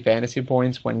 50 fantasy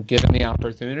points when given the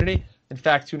opportunity. In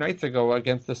fact, 2 nights ago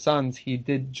against the Suns, he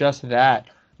did just that,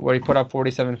 where he put up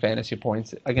 47 fantasy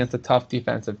points against a tough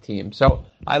defensive team. So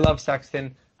I love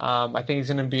Sexton. I think he's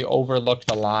going to be overlooked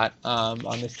a lot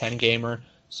on this 10-gamer.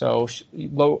 So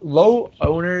low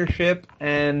ownership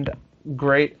and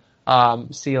great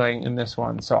ceiling in this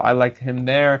one. So I liked him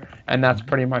there, and that's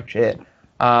pretty much it.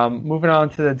 Moving on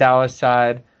to the Dallas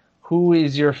side, who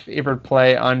is your favorite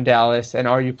play on Dallas, and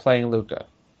are you playing Luka?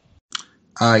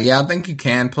 Yeah, I think you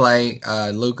can play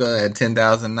Luka at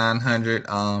 10,900.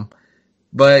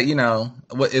 But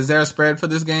is there a spread for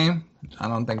this game? I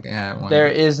don't think they have one. There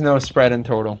is no spread in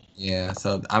total. Yeah,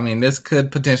 so I mean, this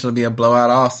could potentially be a blowout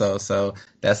also. So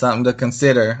that's something to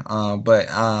consider. But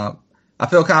I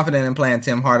feel confident in playing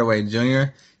Tim Hardaway Jr.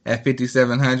 at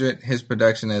 5,700. His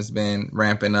production has been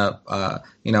ramping up.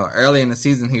 Early in the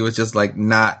season, he was just like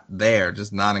not there,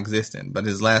 just non-existent. But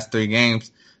his last 3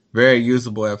 games, very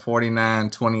usable at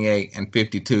 49, 28, and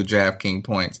 52 DraftKings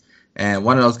points. And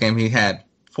one of those games, he had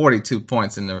 42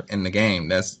 points in the game.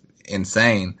 That's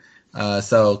insane.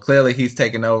 So clearly he's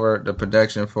taken over the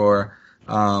production for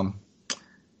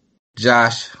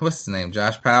Josh. What's his name?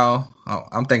 Josh Powell. Oh,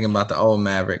 I'm thinking about the old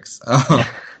Mavericks.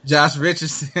 Josh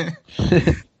Richardson.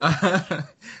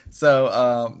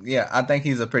 So I think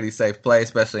he's a pretty safe play,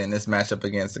 especially in this matchup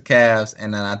against the Cavs.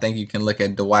 And then I think you can look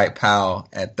at Dwight Powell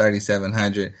at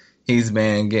 3,700. He's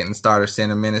been getting starter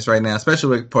center minutes right now, especially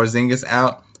with Porzingis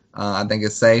out. I think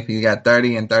it's safe. He got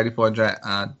 30 and 34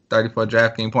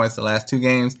 DraftKings points the last 2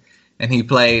 games, and he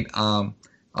played on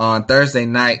Thursday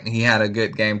night. He had a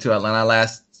good game too. When I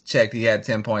last checked, he had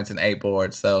 10 points and 8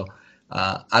 boards. So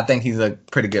I think he's a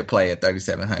pretty good play at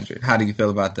 3,700. How do you feel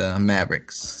about the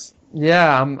Mavericks?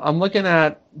 Yeah, I'm looking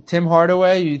at Tim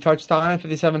Hardaway. You touched on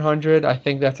 5,700. I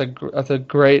think that's a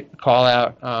great call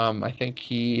out. I think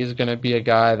he is going to be a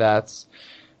guy that's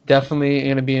definitely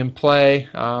going to be in play.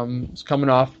 He's coming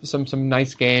off some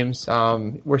nice games.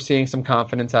 We're seeing some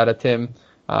confidence out of Tim.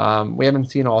 We haven't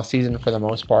seen all season for the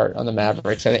most part on the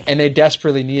Mavericks, and they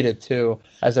desperately need it too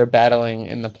as they're battling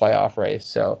in the playoff race.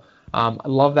 So I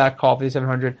love that call,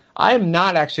 5,700. I am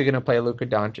not actually going to play Luka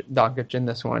Doncic in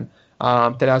this one.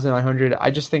 10,900. I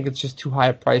just think it's just too high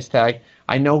a price tag.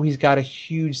 I know he's got a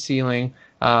huge ceiling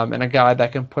and a guy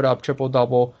that can put up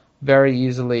triple-double very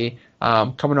easily.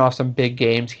 Coming off some big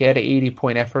games. He had an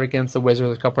 80-point effort against the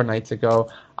Wizards a couple of nights ago.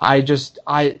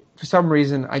 For some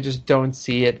reason, I just don't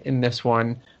see it in this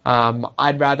one.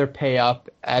 I'd rather pay up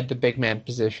at the big man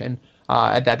position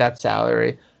at that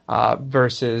salary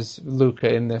versus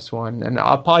Luka in this one. And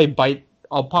I'll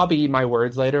probably eat my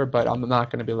words later, but I'm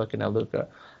not going to be looking at Luka.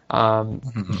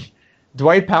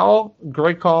 Dwight Powell,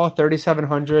 great call,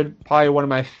 3,700. Probably one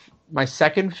of my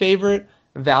second favorite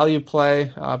value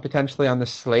play potentially on the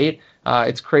slate.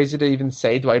 It's crazy to even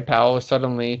say Dwight Powell is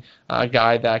suddenly a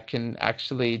guy that can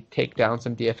actually take down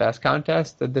some DFS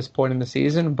contests at this point in the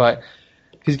season, but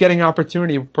he's getting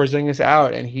opportunity. Porzingis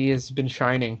out, and he has been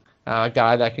shining. A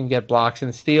guy that can get blocks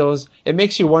and steals. It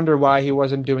makes you wonder why he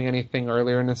wasn't doing anything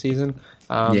earlier in the season.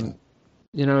 It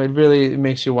really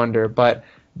makes you wonder. But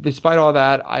despite all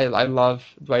that, I love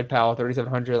Dwight Powell,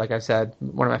 3,700. Like I said,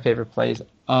 one of my favorite plays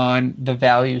on the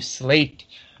value slate.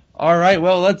 All right,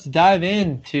 well, let's dive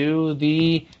into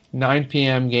the 9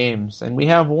 p.m. games. And we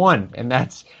have one, and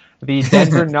that's the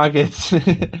Denver Nuggets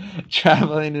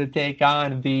traveling to take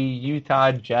on the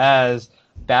Utah Jazz.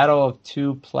 Battle of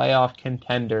 2 playoff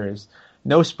contenders.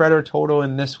 No spread or total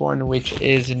in this one, which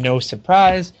is no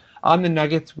surprise. On the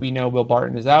Nuggets, we know Will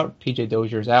Barton is out, PJ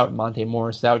Dozier's out, Monte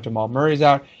Morris is out, Jamal Murray's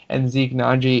out, and Zeke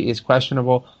Naji is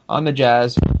questionable. On the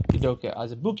Jazz, Udoka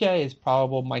Azubuike is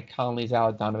probable, Mike Conley's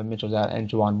out, Donovan Mitchell's out, and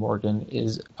Juwan Morgan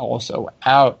is also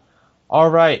out. All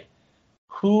right,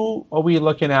 who are we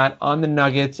looking at on the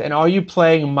Nuggets, and are you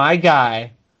playing my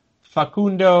guy,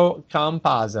 Facundo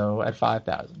Campazzo, at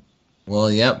 5,000?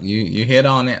 Well, yep, you hit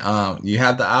on it. You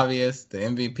have the obvious, the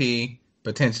MVP,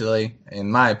 potentially, in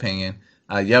my opinion.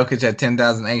 Jokic at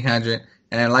 10,800.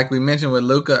 And then like we mentioned with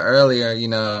Luka earlier,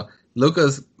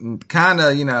 Luka's kind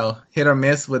of, hit or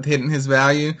miss with hitting his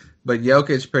value, but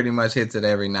Jokic pretty much hits it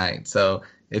every night. So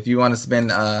if you want to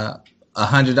spend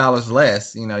 $100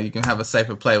 less, you can have a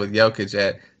safer play with Jokic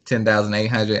at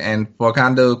 10,800. And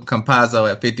Facundo Campazzo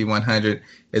at 5,100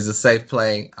 is a safe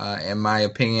play, in my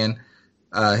opinion.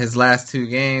 His last 2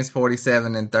 games,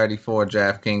 47 and 34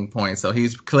 DraftKings points. So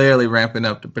he's clearly ramping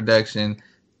up the production,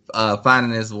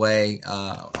 finding his way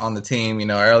on the team.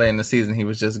 Early in the season, he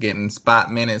was just getting spot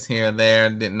minutes here and there,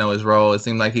 didn't know his role. It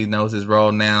seemed like he knows his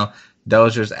role now.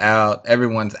 Dozier's out.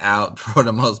 Everyone's out for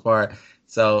the most part.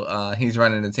 So he's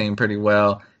running the team pretty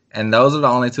well. And those are the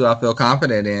only 2 I feel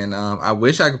confident in. I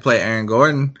wish I could play Aaron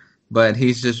Gordon, but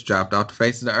he's just dropped off the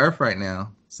face of the earth right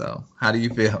now. So how do you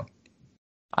feel?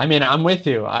 I mean, I'm with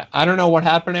you. I don't know what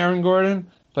happened to Aaron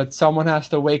Gordon, but someone has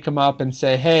to wake him up and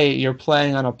say, hey, you're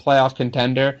playing on a playoff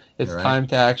contender. It's time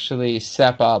to actually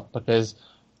step up, because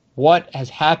what has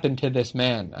happened to this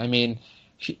man? I mean,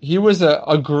 he was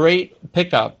a great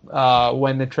pickup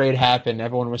when the trade happened.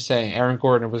 Everyone was saying Aaron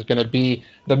Gordon was going to be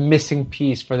the missing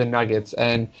piece for the Nuggets.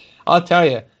 And I'll tell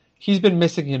you, he's been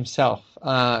missing himself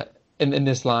in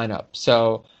this lineup.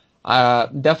 So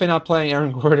definitely not playing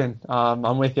Aaron Gordon.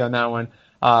 I'm with you on that one.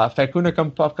 Facundo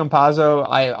Campazzo,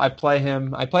 I play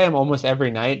him almost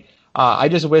every night. I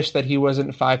just wish that he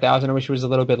wasn't 5,000. I wish he was a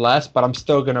little bit less, but I'm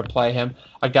still going to play him.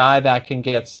 A guy that can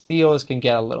get steals, can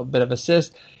get a little bit of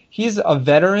assist. He's a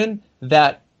veteran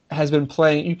that has been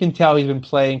playing. You can tell he's been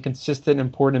playing consistent,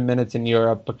 important minutes in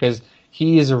Europe, because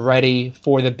he is ready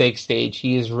for the big stage.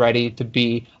 He is ready to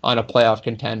be on a playoff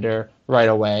contender right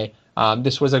away.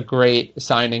 This was a great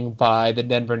signing by the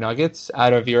Denver Nuggets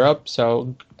out of Europe.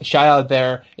 So shout out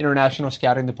their international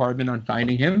scouting department on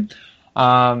finding him.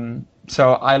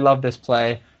 So I love this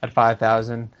play at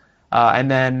 5,000.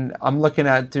 And then I'm looking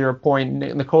at, to your point,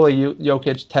 Nikola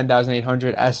Jokic,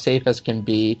 10,800, as safe as can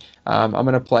be. I'm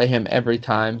going to play him every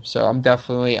time. So I'm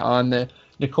definitely on the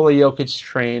Nikola Jokic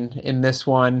train in this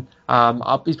one.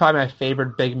 He's probably my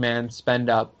favorite big man spend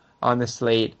up on the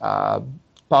slate.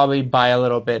 Probably by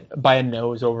a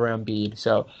nose over Embiid.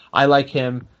 So I like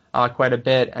him quite a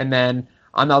bit. And then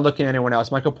I'm not looking at anyone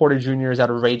else. Michael Porter Jr. is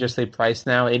outrageously priced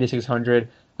now, 8,600.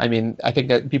 I mean, I think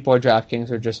that people at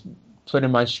DraftKings are just pretty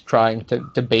much trying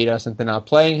to bait us into not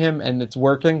playing him, and it's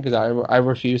working, because I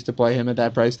refuse to play him at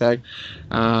that price tag.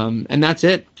 And that's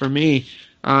it for me.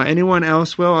 Anyone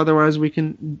else, Will? Otherwise, you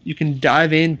can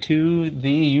dive into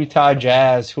the Utah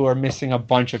Jazz, who are missing a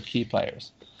bunch of key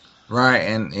players. Right,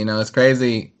 and it's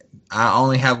crazy. I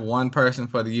only have one person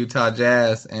for the Utah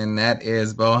Jazz, and that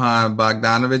is Bojan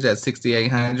Bogdanovic at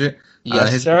 6,800.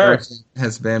 Yes, his sir.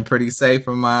 Has been pretty safe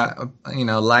for my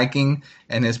liking,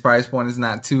 and his price point is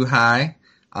not too high.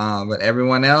 But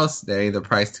everyone else, they're either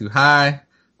priced too high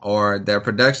or their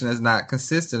production is not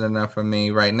consistent enough for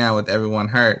me right now with everyone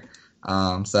hurt.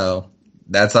 So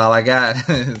that's all I got.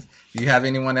 Do you have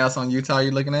anyone else on Utah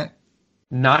you're looking at?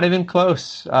 Not even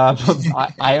close.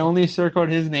 I only circled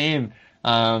his name.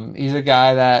 He's a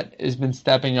guy that has been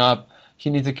stepping up. He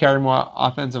needs to carry more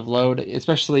offensive load,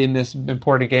 especially in this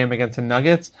important game against the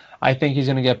Nuggets. I think he's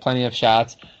going to get plenty of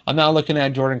shots. I'm not looking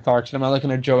at Jordan Clarkson. I'm not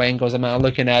looking at Joe Ingles. I'm not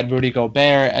looking at Rudy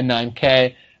Gobert at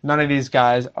 9K. None of these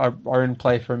guys are in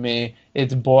play for me.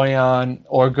 It's Bojan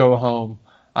or go home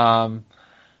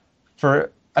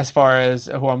for as far as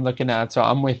who I'm looking at. So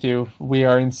I'm with you. We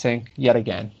are in sync yet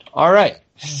again. All right.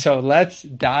 So let's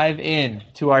dive in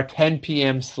to our 10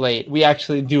 p.m. slate. We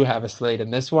actually do have a slate in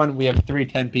this one. We have 3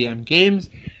 10 p.m. games,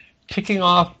 kicking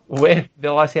off with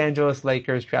the Los Angeles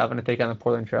Lakers traveling to take on the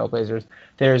Portland Trail Blazers.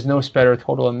 There is no spread or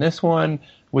total in this one,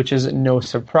 which is no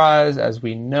surprise, as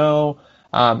we know.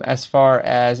 As far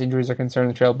as injuries are concerned,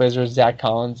 the Trail Blazers, Zach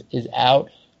Collins is out.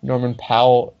 Norman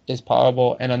Powell is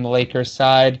probable. And on the Lakers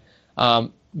side,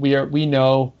 we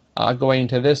know going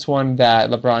into this one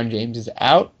that LeBron James is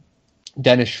out.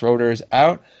 Dennis Schroeder is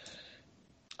out,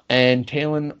 and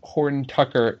Talen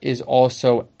Horton-Tucker is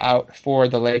also out for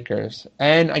the Lakers.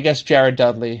 And I guess Jared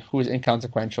Dudley, who is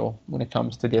inconsequential when it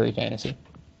comes to daily fantasy.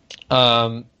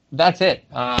 That's it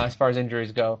as far as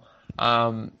injuries go.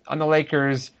 On the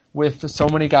Lakers, with so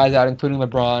many guys out, including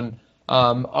LeBron,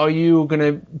 Are you going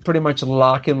to pretty much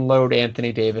lock and load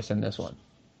Anthony Davis in this one?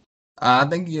 I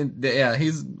think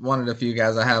he's one of the few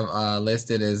guys I have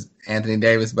listed as Anthony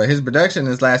Davis, but his production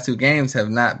in his last 2 games have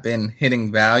not been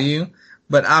hitting value.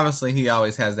 But obviously, he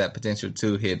always has that potential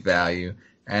to hit value.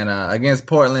 And against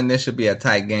Portland, this should be a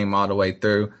tight game all the way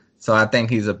through. So I think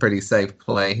he's a pretty safe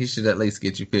play. He should at least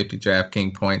get you 50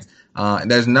 DraftKings points.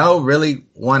 There's no really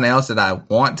one else that I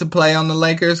want to play on the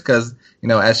Lakers because,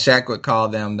 as Shaq would call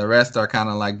them, the rest are kind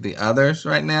of like the others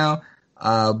right now.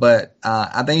 But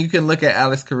I think you can look at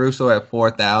Alex Caruso at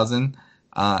 4,000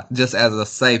 just as a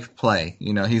safe play.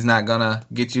 He's not going to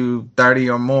get you 30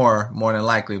 or more than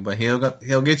likely, but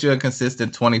he'll get you a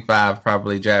consistent 25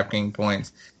 probably DraftKings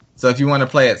points. So if you want to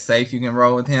play it safe, you can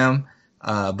roll with him.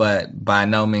 But by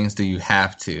no means do you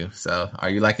have to. So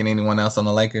are you liking anyone else on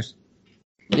the Lakers?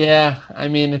 Yeah, I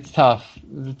mean, it's tough.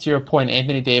 To your point,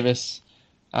 Anthony Davis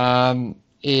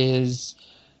is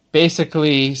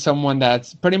basically someone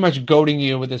that's pretty much goading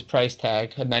you with his price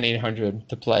tag at 9,800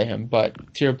 to play him.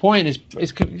 But to your point,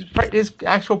 his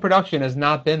actual production has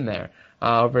not been there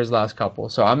over his last couple.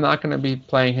 So I'm not going to be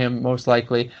playing him most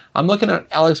likely. I'm looking at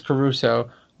Alex Caruso,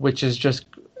 which is just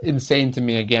insane to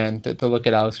me again to look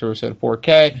at Alex Caruso at 4K.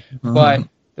 Mm-hmm. But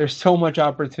there's so much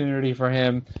opportunity for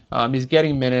him. He's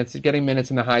getting minutes. He's getting minutes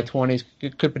in the high 20s.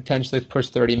 Could potentially push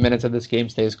 30 minutes if this game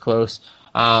stays close.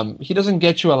 He doesn't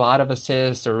get you a lot of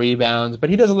assists or rebounds,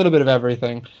 but he does a little bit of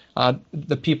everything.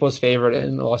 The people's favorite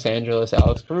in Los Angeles,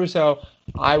 Alex Caruso.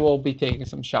 I will be taking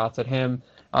some shots at him.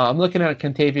 I'm looking at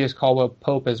Kentavious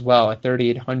Caldwell-Pope as well at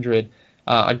 3,800.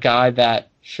 A guy that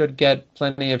should get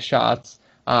plenty of shots.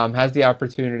 Has the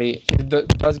opportunity.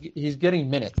 He's getting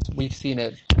minutes. We've seen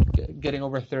it, getting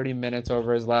over 30 minutes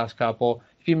over his last couple.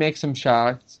 If he makes some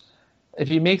shots, he's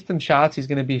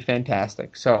going to be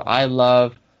fantastic. So I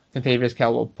love Kentavious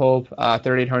Caldwell-Pope,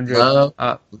 3,800.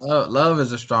 Love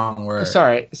is a strong word.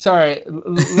 Sorry.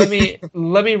 Let me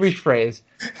rephrase.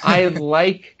 I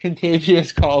like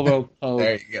Kentavious Caldwell-Pope.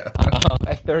 There you go.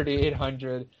 At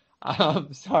 3,800.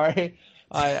 Sorry.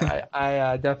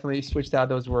 I definitely switched out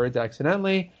those words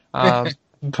accidentally.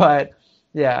 But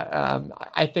yeah,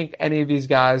 I think any of these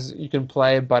guys you can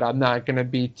play, but I'm not going to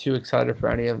be too excited for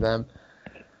any of them.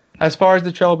 As far as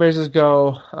the Trailblazers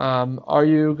go, are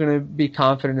you going to be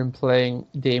confident in playing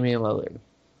Damian Lillard?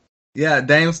 Yeah,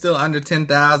 Dame's still under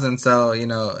 10,000, so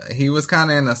he was kind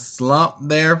of in a slump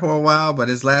there for a while, but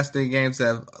his last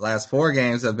 4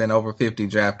 games have been over 50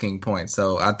 DraftKings points.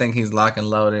 So I think he's lock and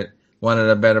loaded. One of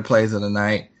the better plays of the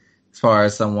night as far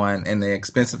as someone in the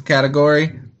expensive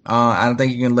category. I don't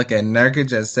think you can look at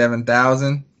Nurkic at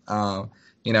 7,000.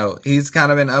 He's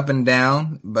kind of been up and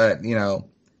down, but, 3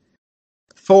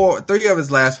 of his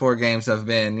last 4 games have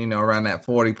been, around that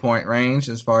 40-point range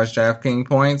as far as DraftKings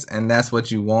points, and that's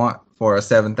what you want for a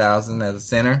 7,000 as a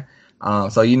center.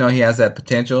 So he has that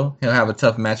potential. He'll have a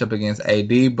tough matchup against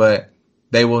AD, but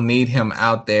they will need him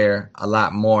out there a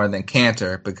lot more than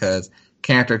Cantor because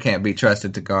Cantor can't be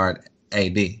trusted to guard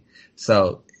AD.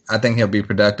 So I think he'll be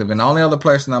productive. And the only other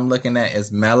person I'm looking at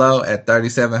is Melo at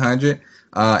 3,700,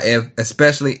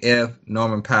 especially if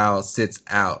Norman Powell sits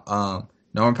out.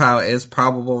 Norman Powell is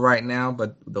probable right now,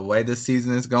 but the way this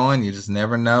season is going, you just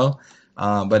never know.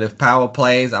 But if Powell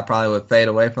plays, I probably would fade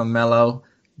away from Melo.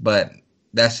 But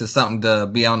that's just something to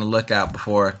be on the lookout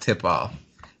before tip-off.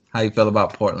 How you feel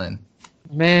about Portland?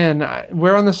 Man,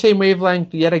 we're on the same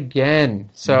wavelength yet again.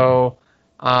 So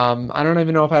I don't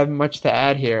even know if I have much to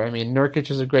add here. I mean, Nurkic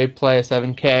is a great play,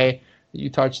 7K. You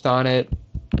touched on it.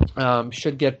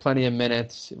 Should get plenty of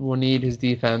minutes. Will need his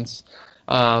defense.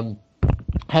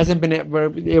 Hasn't been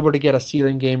able to get a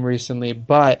ceiling game recently,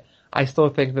 but I still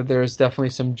think that there's definitely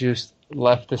some juice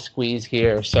left to squeeze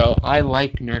here. So I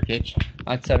like Nurkic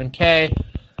at 7K.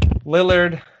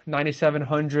 Lillard,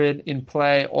 9,700 in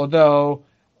play, although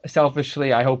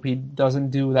selfishly, I hope he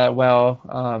doesn't do that well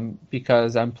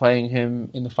because I'm playing him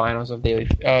in the finals of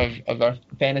our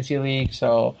fantasy league.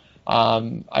 So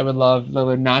I would love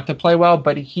Lillard not to play well,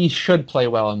 but he should play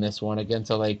well in this one against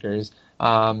the Lakers.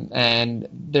 And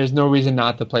there's no reason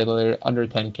not to play Lillard under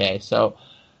 10K. So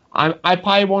I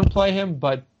probably won't play him,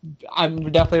 but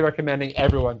I'm definitely recommending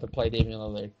everyone to play Damian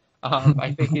Lillard.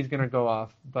 I think he's going to go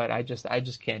off, but I just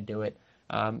can't do it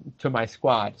to my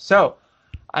squad. So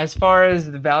as far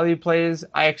as the value plays,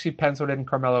 I actually penciled in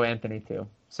Carmelo Anthony too.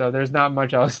 So there's not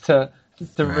much else to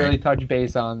really touch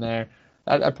base on there.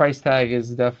 A price tag is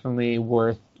definitely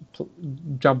worth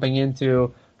jumping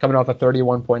into. Coming off a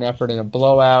 31-point effort in a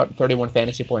blowout, 31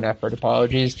 fantasy point effort.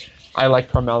 Apologies. I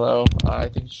like Carmelo. I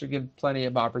think he should get plenty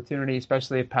of opportunity,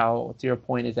 especially if Powell, to your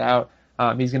point, is out.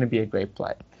 He's going to be a great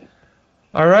play.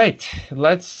 All right,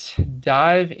 let's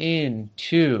dive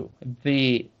into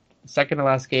the second to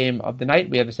last game of the night.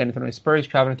 We have the San Antonio Spurs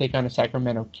traveling to take on the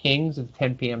Sacramento Kings at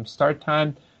 10 p.m. start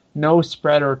time. No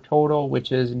spread or total,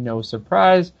 which is no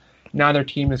surprise. Neither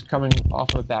team is coming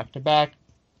off of a back-to-back.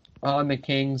 On the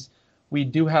Kings, we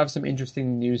do have some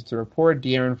interesting news to report.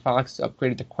 De'Aaron Fox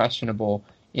upgraded to questionable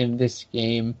in this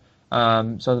game,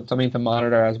 so that's something to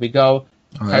monitor as we go.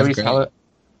 Oh, that's great.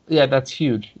 Yeah, that's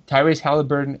huge. Tyrese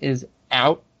Halliburton is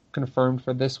out, confirmed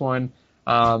for this one,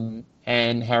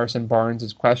 and Harrison Barnes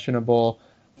is questionable.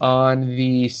 On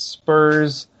the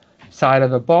Spurs side of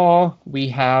the ball, we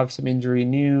have some injury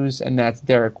news, and that's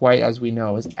Derek White, as we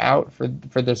know, is out for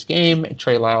this game.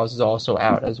 Trey Lyles is also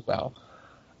out as well.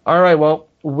 All right, well,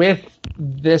 with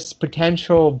this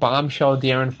potential bombshell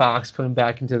De'Aaron Fox coming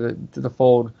back into the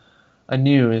fold,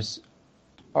 news,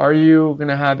 are you going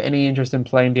to have any interest in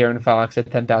playing De'Aaron Fox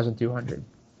at 10,200?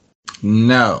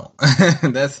 No,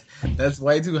 that's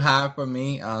way too high for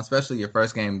me, especially your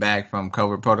first game back from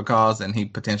COVID protocols, and he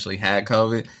potentially had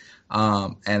COVID.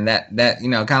 And that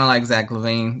kind of like Zach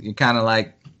LaVine, you kind of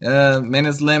like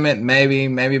minutes limit,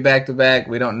 maybe back to back.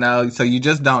 We don't know, so you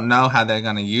just don't know how they're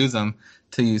going to use him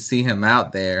till you see him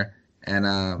out there. And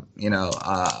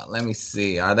let me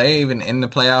see, are they even in the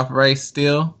playoff race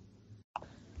still?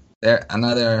 Let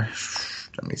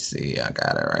me see, I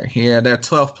got it right here. They're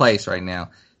 12th place right now.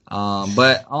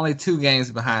 But only 2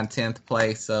 games behind 10th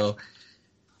place, so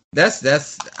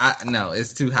no,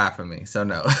 it's too high for me, so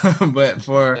no. But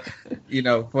for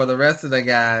the rest of the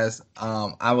guys,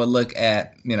 I would look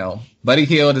at, Buddy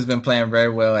Hield has been playing very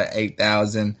well at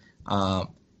 8,000,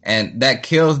 and that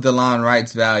kills DeLon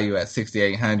Wright's value at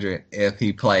 6,800 if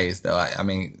he plays, though. I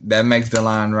mean, that makes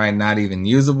DeLon Wright not even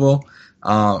usable.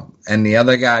 And the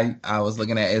other guy I was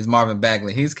looking at is Marvin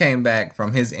Bagley. He's came back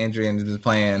from his injury and is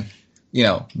playing,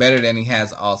 better than he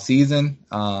has all season.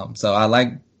 So I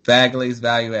like Bagley's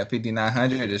value at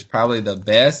 5,900. It's probably the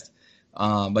best.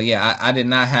 But yeah, I did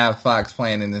not have Fox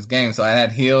playing in this game. So I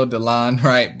had Hill, DeLon,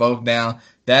 Wright, both down.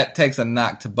 That takes a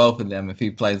knock to both of them if he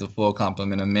plays a full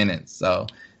complement of minutes. So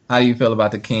how do you feel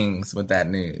about the Kings with that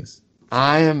news?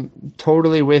 I am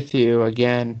totally with you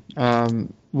again.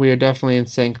 We are definitely in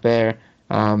sync there.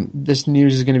 This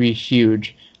news is going to be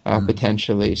huge,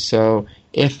 potentially. So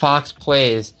if Fox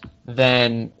plays,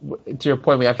 then to your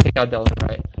point, we have to take out DeLon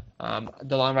Wright.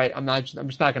 DeLon Wright, I'm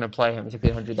just not going to play him at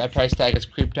 6,800. That price tag has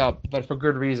creeped up, but for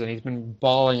good reason. He's been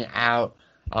balling out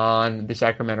on the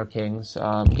Sacramento Kings,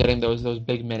 getting those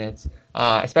big minutes,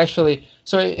 especially.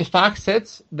 So if Fox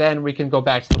sits, then we can go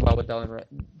back to the well with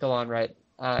DeLon Wright.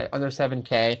 Under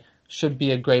 7K should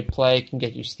be a great play. Can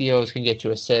get you steals, can get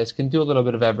you assists, can do a little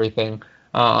bit of everything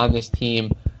on this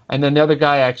team. And then the other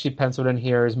guy I actually penciled in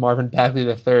here is Marvin Bagley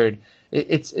III.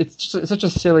 It's such a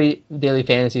silly daily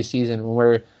fantasy season when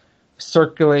we're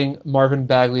circling Marvin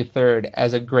Bagley III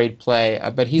as a great play,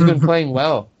 but he's been playing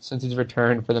well since his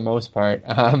return for the most part.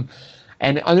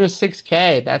 And under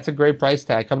 6K, that's a great price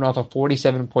tag, coming off a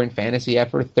 47-point fantasy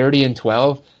effort,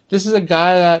 30-12. This is a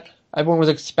guy that everyone was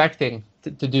expecting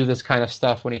to do this kind of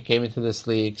stuff when he came into this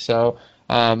league. So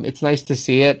it's nice to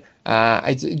see it.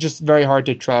 It's just very hard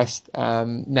to trust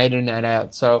night in, night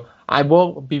out. So I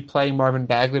will be playing Marvin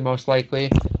Bagley most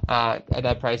likely at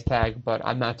that price tag, but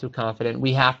I'm not too confident.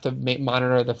 We have to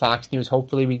monitor the Fox news.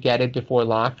 Hopefully we get it before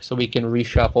lock so we can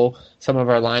reshuffle some of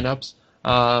our lineups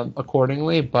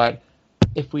accordingly. But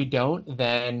if we don't,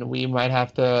 then we might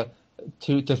have to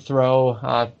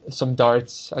throw some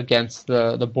darts against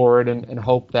the board and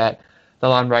hope that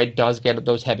DeLon Wright does get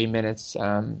those heavy minutes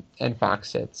and Fox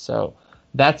sits. So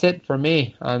that's it for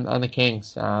me on the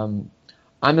Kings.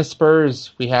 On the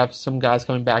Spurs, we have some guys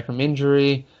coming back from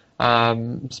injury.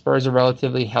 Spurs are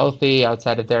relatively healthy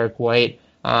outside of Derek White.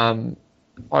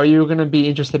 Are you going to be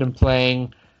interested in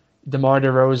playing DeMar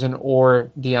DeRozan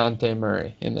or Dejounte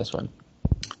Murray in this one?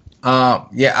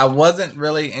 Yeah, I wasn't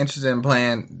really interested in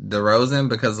playing DeRozan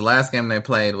because the last game they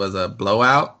played was a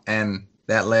blowout, and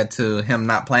that led to him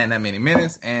not playing that many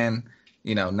minutes and,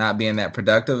 not being that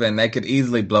productive, and they could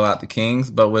easily blow out the Kings.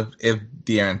 But if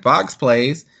De'Aaron Fox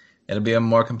plays, it'll be a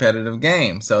more competitive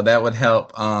game. So that would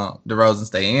help DeRozan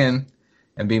stay in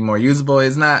and be more usable.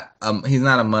 He's not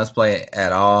a must play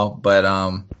at all, but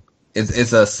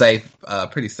it's a safe,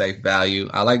 pretty safe value.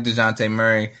 I like DeJounte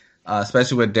Murray.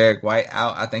 Especially with Derek White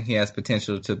out, I think he has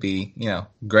potential to be,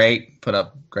 great, put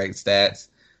up great stats,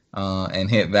 and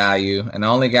hit value. And the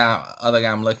other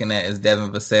guy I'm looking at is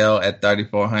Devin Vassell at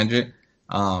 3,400.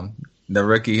 The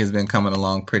rookie has been coming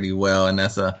along pretty well, and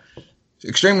that's a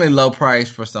extremely low price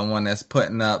for someone that's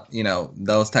putting up,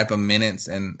 those type of minutes,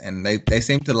 and they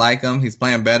seem to like him. He's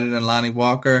playing better than Lonnie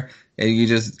Walker. And you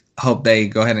just hope they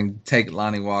go ahead and take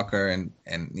Lonnie Walker and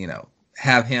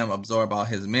have him absorb all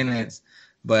his minutes.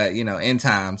 But, in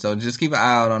time. So just keep an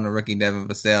eye out on the rookie Devin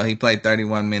Vassell. He played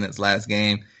 31 minutes last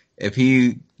game. If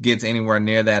he gets anywhere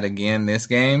near that again this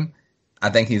game, I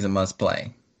think he's a must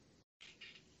play.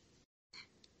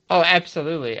 Oh,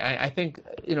 absolutely. I think,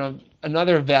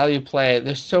 another value play.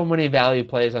 There's so many value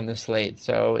plays on this slate.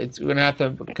 So we're going to have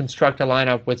to construct a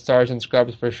lineup with stars and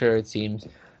scrubs for sure, it seems.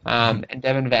 And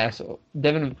Devin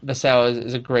Vassell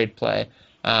is a great play.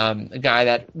 A guy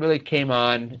that really came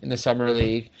on in the summer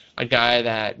league, a guy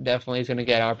that definitely is going to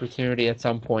get opportunity at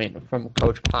some point from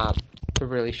Coach Pop to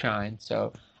really shine.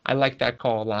 So I like that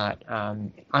call a lot.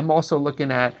 I'm also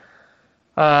looking at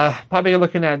probably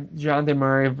looking at Jonte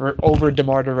Murray over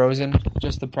DeMar DeRozan.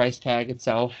 Just the price tag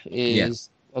itself is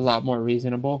a lot more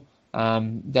reasonable.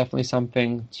 Definitely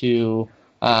something to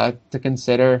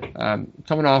consider.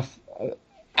 Coming off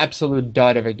absolute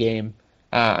dud of a game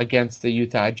against the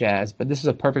Utah Jazz, but this is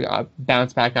a perfect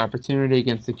bounce back opportunity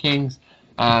against the Kings.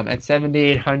 At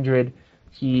 7,800,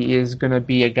 he is going to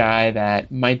be a guy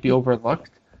that might be overlooked,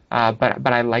 but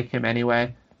I like him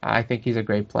anyway. I think he's a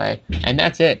great play, and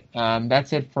that's it.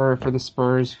 That's it for the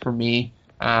Spurs for me.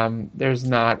 There's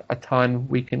not a ton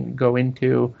we can go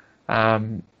into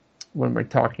when we're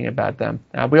talking about them.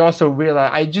 We also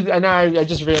realize I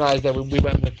just realized that we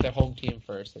went with the home team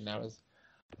first, and that was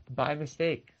by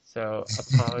mistake. So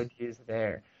apologies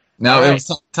there. No, it was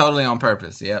totally on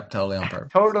purpose. Yep, totally on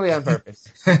purpose. Totally on purpose.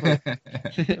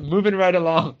 Moving right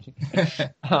along.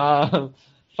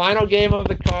 Final game of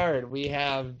the card. We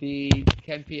have the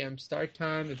 10 p.m. start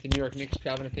time. It's the New York Knicks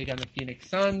traveling to take on the Phoenix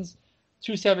Suns.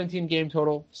 217 game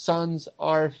total. Suns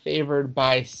are favored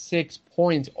by 6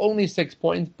 points. Only 6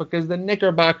 points because the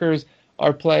Knickerbockers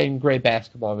are playing great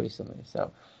basketball recently.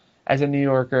 So as a New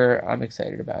Yorker, I'm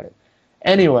excited about it.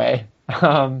 Anyway,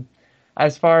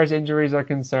 as far as injuries are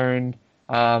concerned,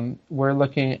 we're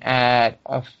looking at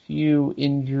a few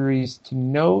injuries to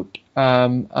note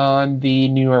on the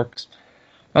New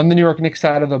York Knicks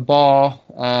side of the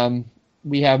ball.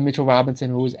 We have Mitchell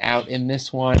Robinson, who is out in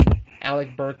this one.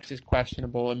 Alec Burks is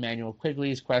questionable. Emmanuel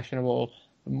Quigley is questionable,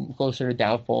 closer to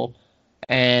doubtful.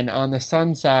 And on the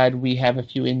Suns side, we have a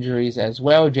few injuries as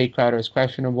well. Jay Crowder is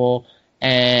questionable,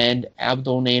 and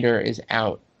Abdul Nader is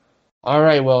out. All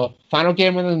right, well, final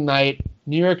game of the night,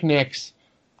 New York Knicks.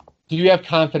 Do you have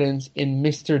confidence in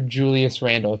Mr. Julius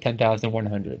Randle,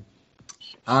 10,100?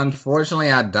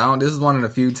 Unfortunately, I don't. This is one of the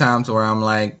few times where I'm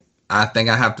like, I think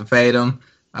I have to fade him.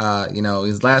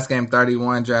 His last game,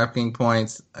 31 DraftKings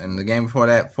points, and the game before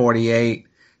that, 48.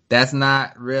 That's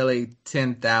not really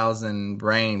 10,000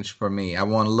 range for me. I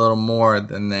want a little more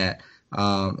than that.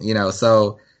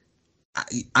 So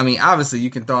I mean, obviously you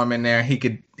can throw him in there. He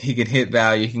could hit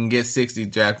value. He can get 60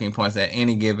 DraftKings points at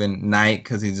any given night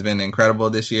because he's been incredible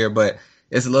this year. But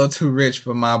it's a little too rich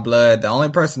for my blood. The only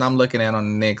person I'm looking at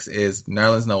on the Knicks is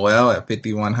Nerlens Noel at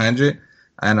 5,100,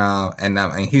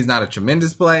 and he's not a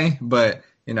tremendous play, but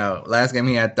last game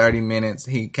he had 30 minutes.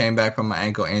 He came back from an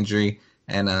ankle injury,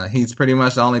 and he's pretty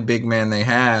much the only big man they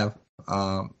have.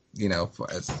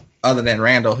 Other than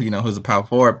Randall, who's a power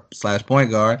forward / point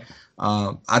guard.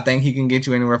 I think he can get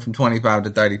you anywhere from 25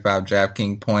 to 35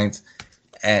 DraftKings points.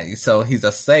 And so he's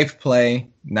a safe play,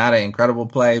 not an incredible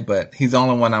play, but he's the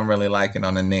only one I'm really liking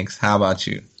on the Knicks. How about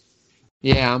you?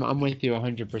 Yeah, I'm with you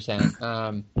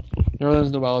 100%.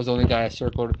 Nerlens Noel is the only guy I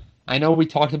circled. I know we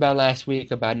talked about last week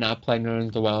about not playing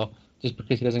Nerlens Noel just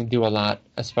because he doesn't do a lot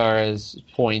as far as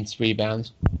points,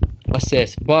 rebounds,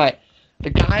 assists. But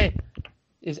the guy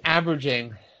is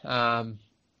averaging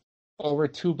over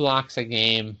 2 blocks a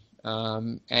game.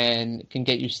 And can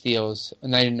get you steals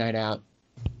night in, night out.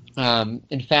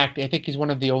 In fact, I think he's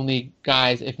one of the only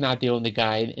guys, if not the only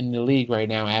guy, in the league right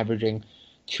now averaging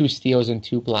 2 steals and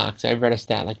 2 blocks. I read a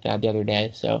stat like that the other day,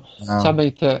 so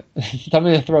something to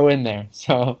throw in there.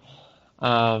 So,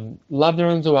 love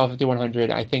Nerlens Noel 5,100.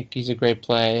 I think he's a great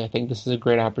play. I think this is a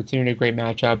great opportunity, a great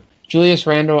matchup. Julius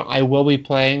Randle, I will be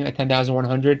playing at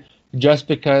 10,100 just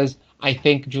because I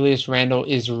think Julius Randle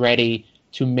is ready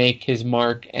to make his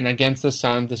mark, and against the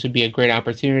Suns, this would be a great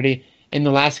opportunity. In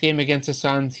the last game against the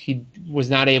Suns, he was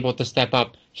not able to step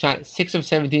up. Shot 6 of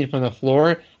 17 from the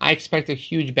floor. I expect a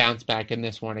huge bounce back in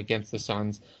this one against the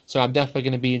Suns. So I'm definitely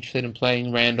going to be interested in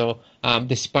playing Randle.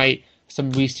 Despite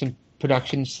some recent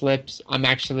production slips, I'm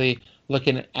actually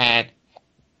looking at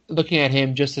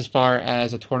him just as far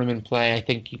as a tournament play. I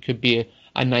think he could be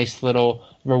a nice little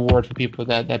reward for people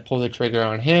that pull the trigger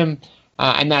on him.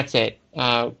 And that's it.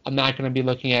 I'm not going to be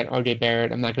looking at RJ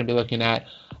Barrett. I'm not going to be looking at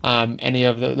any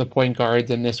of the point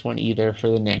guards in this one either for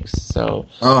the Knicks. So,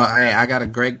 I got a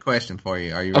great question for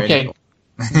you. Are you ready? Okay,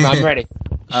 I'm ready.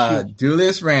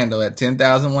 Julius Randle at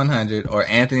 10,100 or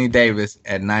Anthony Davis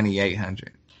at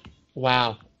 9,800.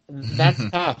 Wow, that's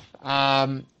tough.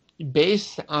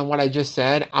 Based on what I just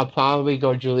said, I'll probably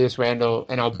go Julius Randle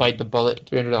and I'll bite the bullet,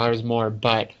 $300 more.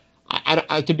 But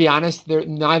to be honest,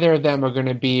 neither of them are going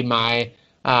to be my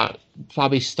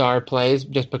probably star plays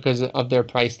just because of their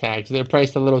price tags. They're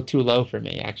priced a little too low for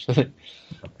me, actually.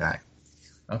 Okay.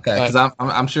 Okay, because But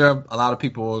I'm sure a lot of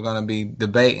people are going to be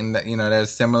debating that,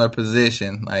 there's similar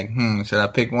position. Like, should I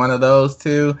pick one of those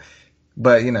two?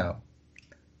 But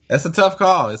it's a tough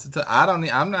call.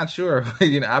 I'm not sure.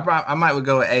 I might would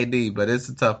go with AD, but it's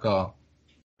a tough call.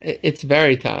 it's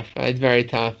very tough. It's very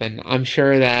tough, and I'm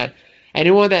sure that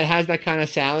anyone that has that kind of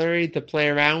salary to play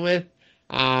around with,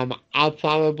 I would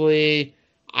probably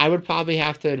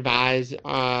have to advise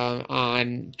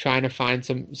on trying to find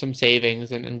some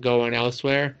savings and going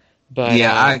elsewhere. But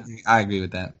Yeah, I agree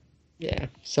with that. yeah,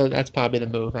 so that's probably the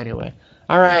move anyway.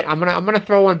 All right, I'm gonna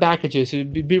throw one back at you, so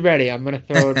be ready. I'm gonna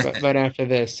throw it right after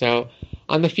this. So,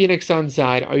 on the Phoenix Suns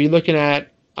side, are you looking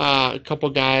at a couple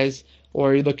guys,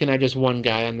 or are you looking at just one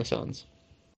guy on the Suns?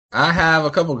 I have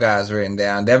a couple guys written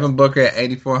down. Devin Booker at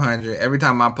 8,400. Every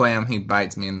time I play him, he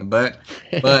bites me in the butt.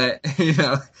 But,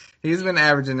 he's been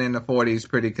averaging in the 40s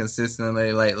pretty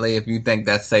consistently lately. If you think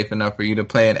that's safe enough for you to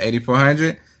play at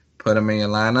 8,400, put him in your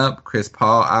lineup. Chris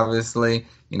Paul, obviously,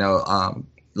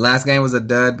 last game was a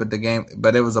dud, but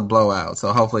it was a blowout.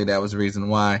 So hopefully that was the reason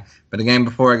why. But the game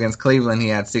before against Cleveland, he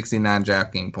had 69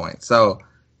 DraftKings points. So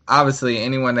obviously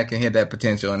anyone that can hit that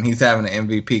potential, and he's having an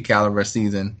MVP caliber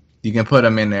season, you can put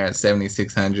him in there at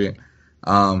 7,600.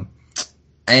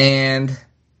 And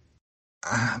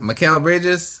Mikal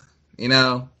Bridges, that's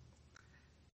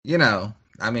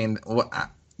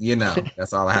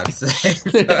all I have to say.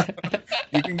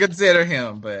 You can consider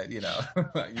him, but you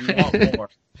want more.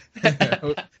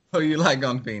 Who you like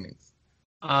on Phoenix?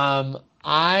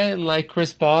 I like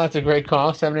Chris Paul. That's a great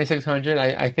call, 7,600.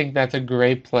 I think that's a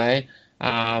great play.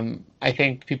 I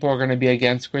think people are going to be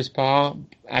against Chris Paul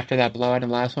after that blowout in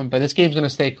the last one, but this game's going to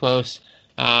stay close.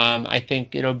 I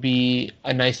think it'll be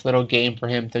a nice little game for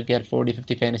him to get 40,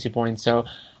 50 fantasy points. So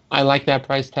I like that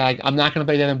price tag. I'm not going to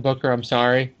play Devin Booker. I'm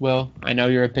sorry, Will. I know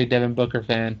you're a big Devin Booker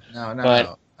fan.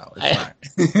 No,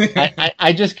 it's fine.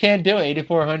 I just can't do it.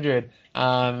 8,400.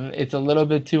 It's a little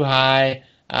bit too high.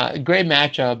 Great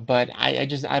matchup, but I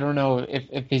don't know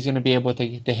if he's going to be able to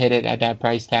hit it at that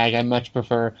price tag. I much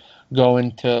prefer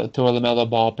going to a LaMelo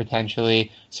Ball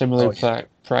potentially similarly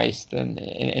priced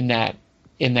in that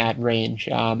range.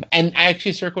 And I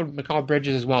actually circled Mikal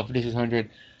Bridges as well, 5,600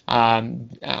 on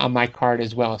my card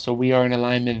as well. So we are in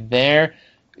alignment there.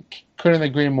 Couldn't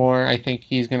agree more. I think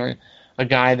he's a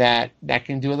guy that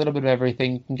can do a little bit of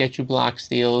everything, can get you block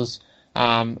steals.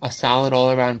 A solid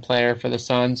all-around player for the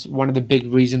Suns. One of the big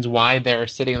reasons why they're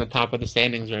sitting on the top of the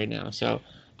standings right now. So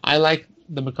I like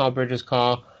the Mikal Bridges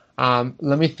call.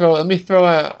 Let me throw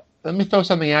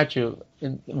something at you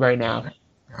right now.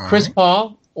 Chris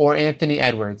Paul or Anthony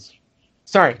Edwards?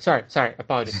 Sorry.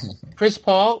 Apologies. Chris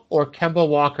Paul or Kemba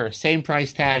Walker? Same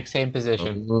price tag, same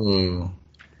position.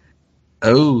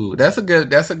 Oh, that's a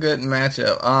good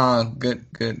matchup.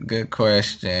 Good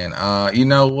question. You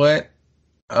know what?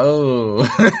 Oh,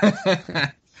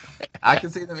 I can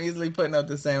see them easily putting up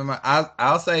the same amount.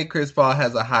 I'll say Chris Paul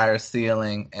has a higher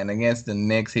ceiling, and against the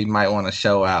Knicks, he might want to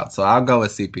show out. So I'll go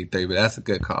with CP3, but that's a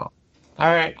good call.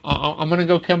 All right, I'm gonna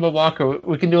go Kemba Walker.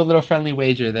 We can do a little friendly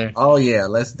wager there. Oh yeah,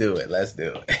 let's do it.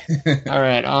 All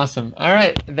right, awesome. All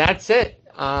right, that's it.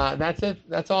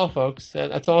 That's all, folks.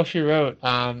 That's all she wrote.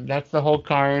 That's the whole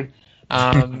card.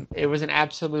 It was an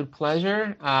absolute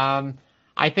pleasure.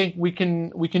 I think we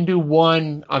can do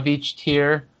one of each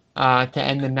tier to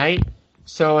end the night.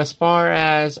 So as far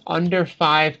as under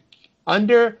 5K,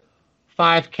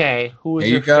 who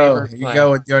is your favorite player? You go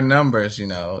with your numbers,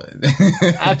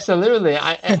 Absolutely.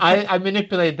 I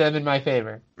manipulate them in my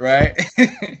favor. Right?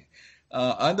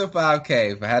 Under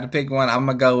 5K, if I had to pick one, I'm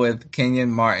going to go with Kenyon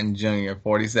Martin Jr.,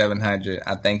 4,700.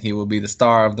 I think he will be the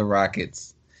star of the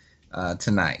Rockets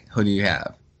tonight. Who do you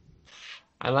have?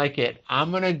 I like it. I'm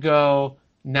going to go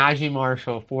Najee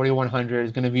Marshall, 4,100,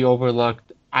 is going to be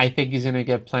overlooked. I think he's going to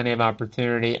get plenty of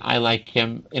opportunity. I like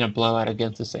him in a blowout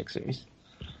against the Sixers.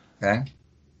 Okay.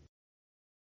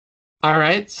 All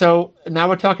right, so now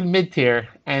we're talking mid-tier,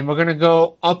 and we're going to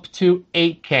go up to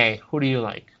 8K. Who do you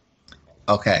like?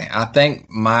 Okay, I think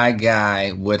my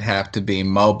guy would have to be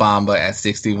Mo Bamba at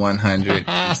 6,100.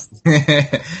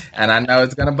 And I know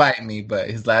it's going to bite me, but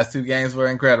his last two games were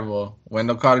incredible.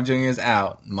 Wendell Carter Jr. is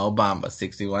out. Mo Bamba,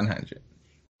 6,100.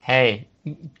 Hey,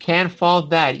 can't fault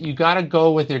that. You got to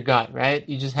go with your gut, right?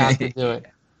 You just have to do it.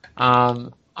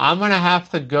 I'm gonna have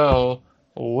to go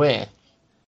with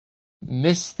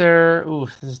Mr. Ooh,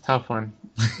 this is a tough one.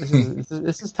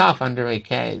 This is tough under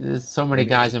 8K. There's so many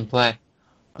guys in play.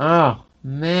 Oh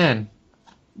man.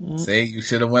 See, you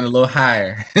should have went a little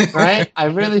higher. Right? I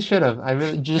really should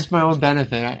have. Just my own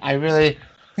benefit. I really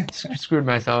screwed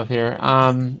myself here.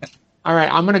 All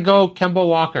right, I'm gonna go Kemba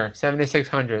Walker,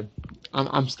 7,600.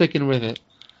 I'm sticking with it.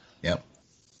 Yep.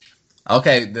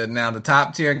 Okay, now the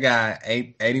top tier guy,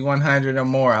 8,100 or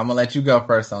more. I'm gonna let you go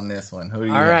first on this one. Who do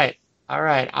you got? All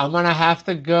right. I'm gonna have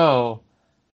to go.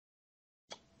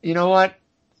 You know what?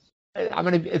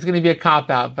 It's gonna be a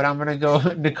cop out, but I'm gonna go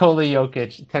Nikola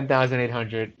Jokic,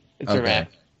 10,800. It's a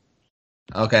wrap.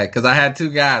 Okay, because I had two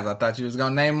guys. I thought you was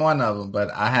gonna name one of them,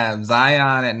 but I have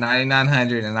Zion at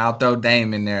 9,900, and I'll throw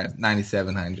Dame in there at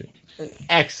 9,700.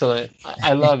 Excellent.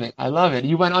 I love it. I love it.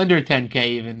 You went under 10K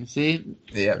even. See?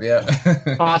 Yep.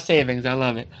 Cost savings. I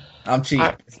love it. I'm cheap.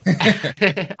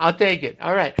 I'll take it.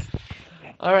 All right.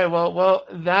 Well,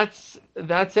 that's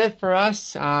it for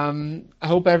us. I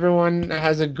hope everyone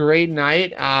has a great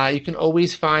night. You can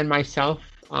always find myself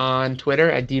on Twitter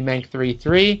at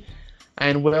dmank33.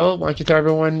 And Will, why don't you tell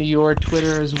everyone your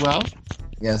Twitter as well?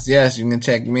 Yes. You can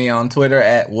check me on Twitter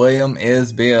at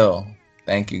WilliamIsBill.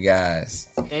 Thank you, guys.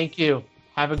 Thank you.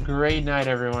 Have a great night,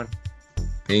 everyone.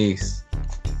 Peace.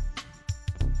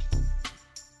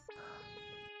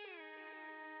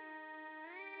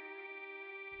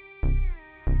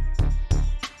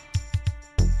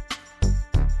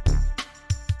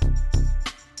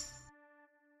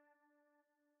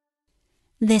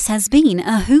 This has been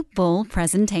a Hoop Ball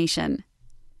presentation.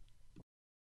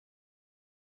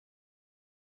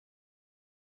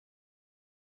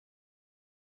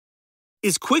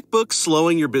 Is QuickBooks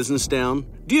slowing your business down?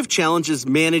 Do you have challenges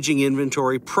managing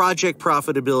inventory, project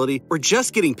profitability, or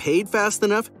just getting paid fast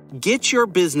enough? Get your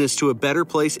business to a better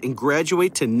place and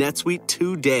graduate to NetSuite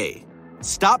today.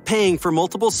 Stop paying for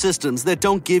multiple systems that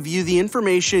don't give you the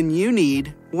information you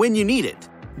need when you need it.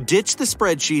 Ditch the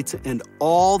spreadsheets and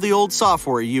all the old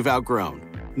software you've outgrown.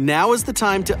 Now is the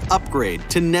time to upgrade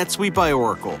to NetSuite by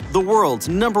Oracle, the world's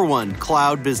 #1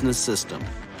 cloud business system.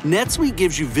 NetSuite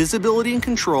gives you visibility and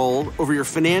control over your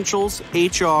financials,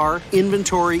 HR,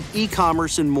 inventory,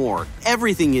 e-commerce, and more.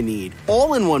 Everything you need,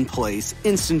 all in one place,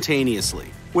 instantaneously.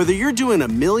 Whether you're doing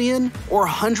 $1 million or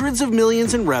hundreds of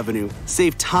millions in revenue,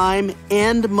 save time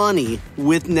and money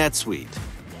with NetSuite.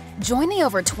 Join the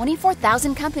over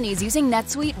 24,000 companies using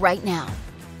NetSuite right now.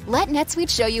 Let NetSuite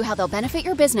show you how they'll benefit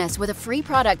your business with a free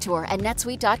product tour at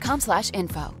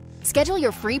netsuite.com/info. Schedule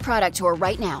your free product tour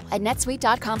right now at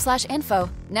netsuite.com/info,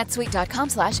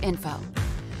 netsuite.com/info.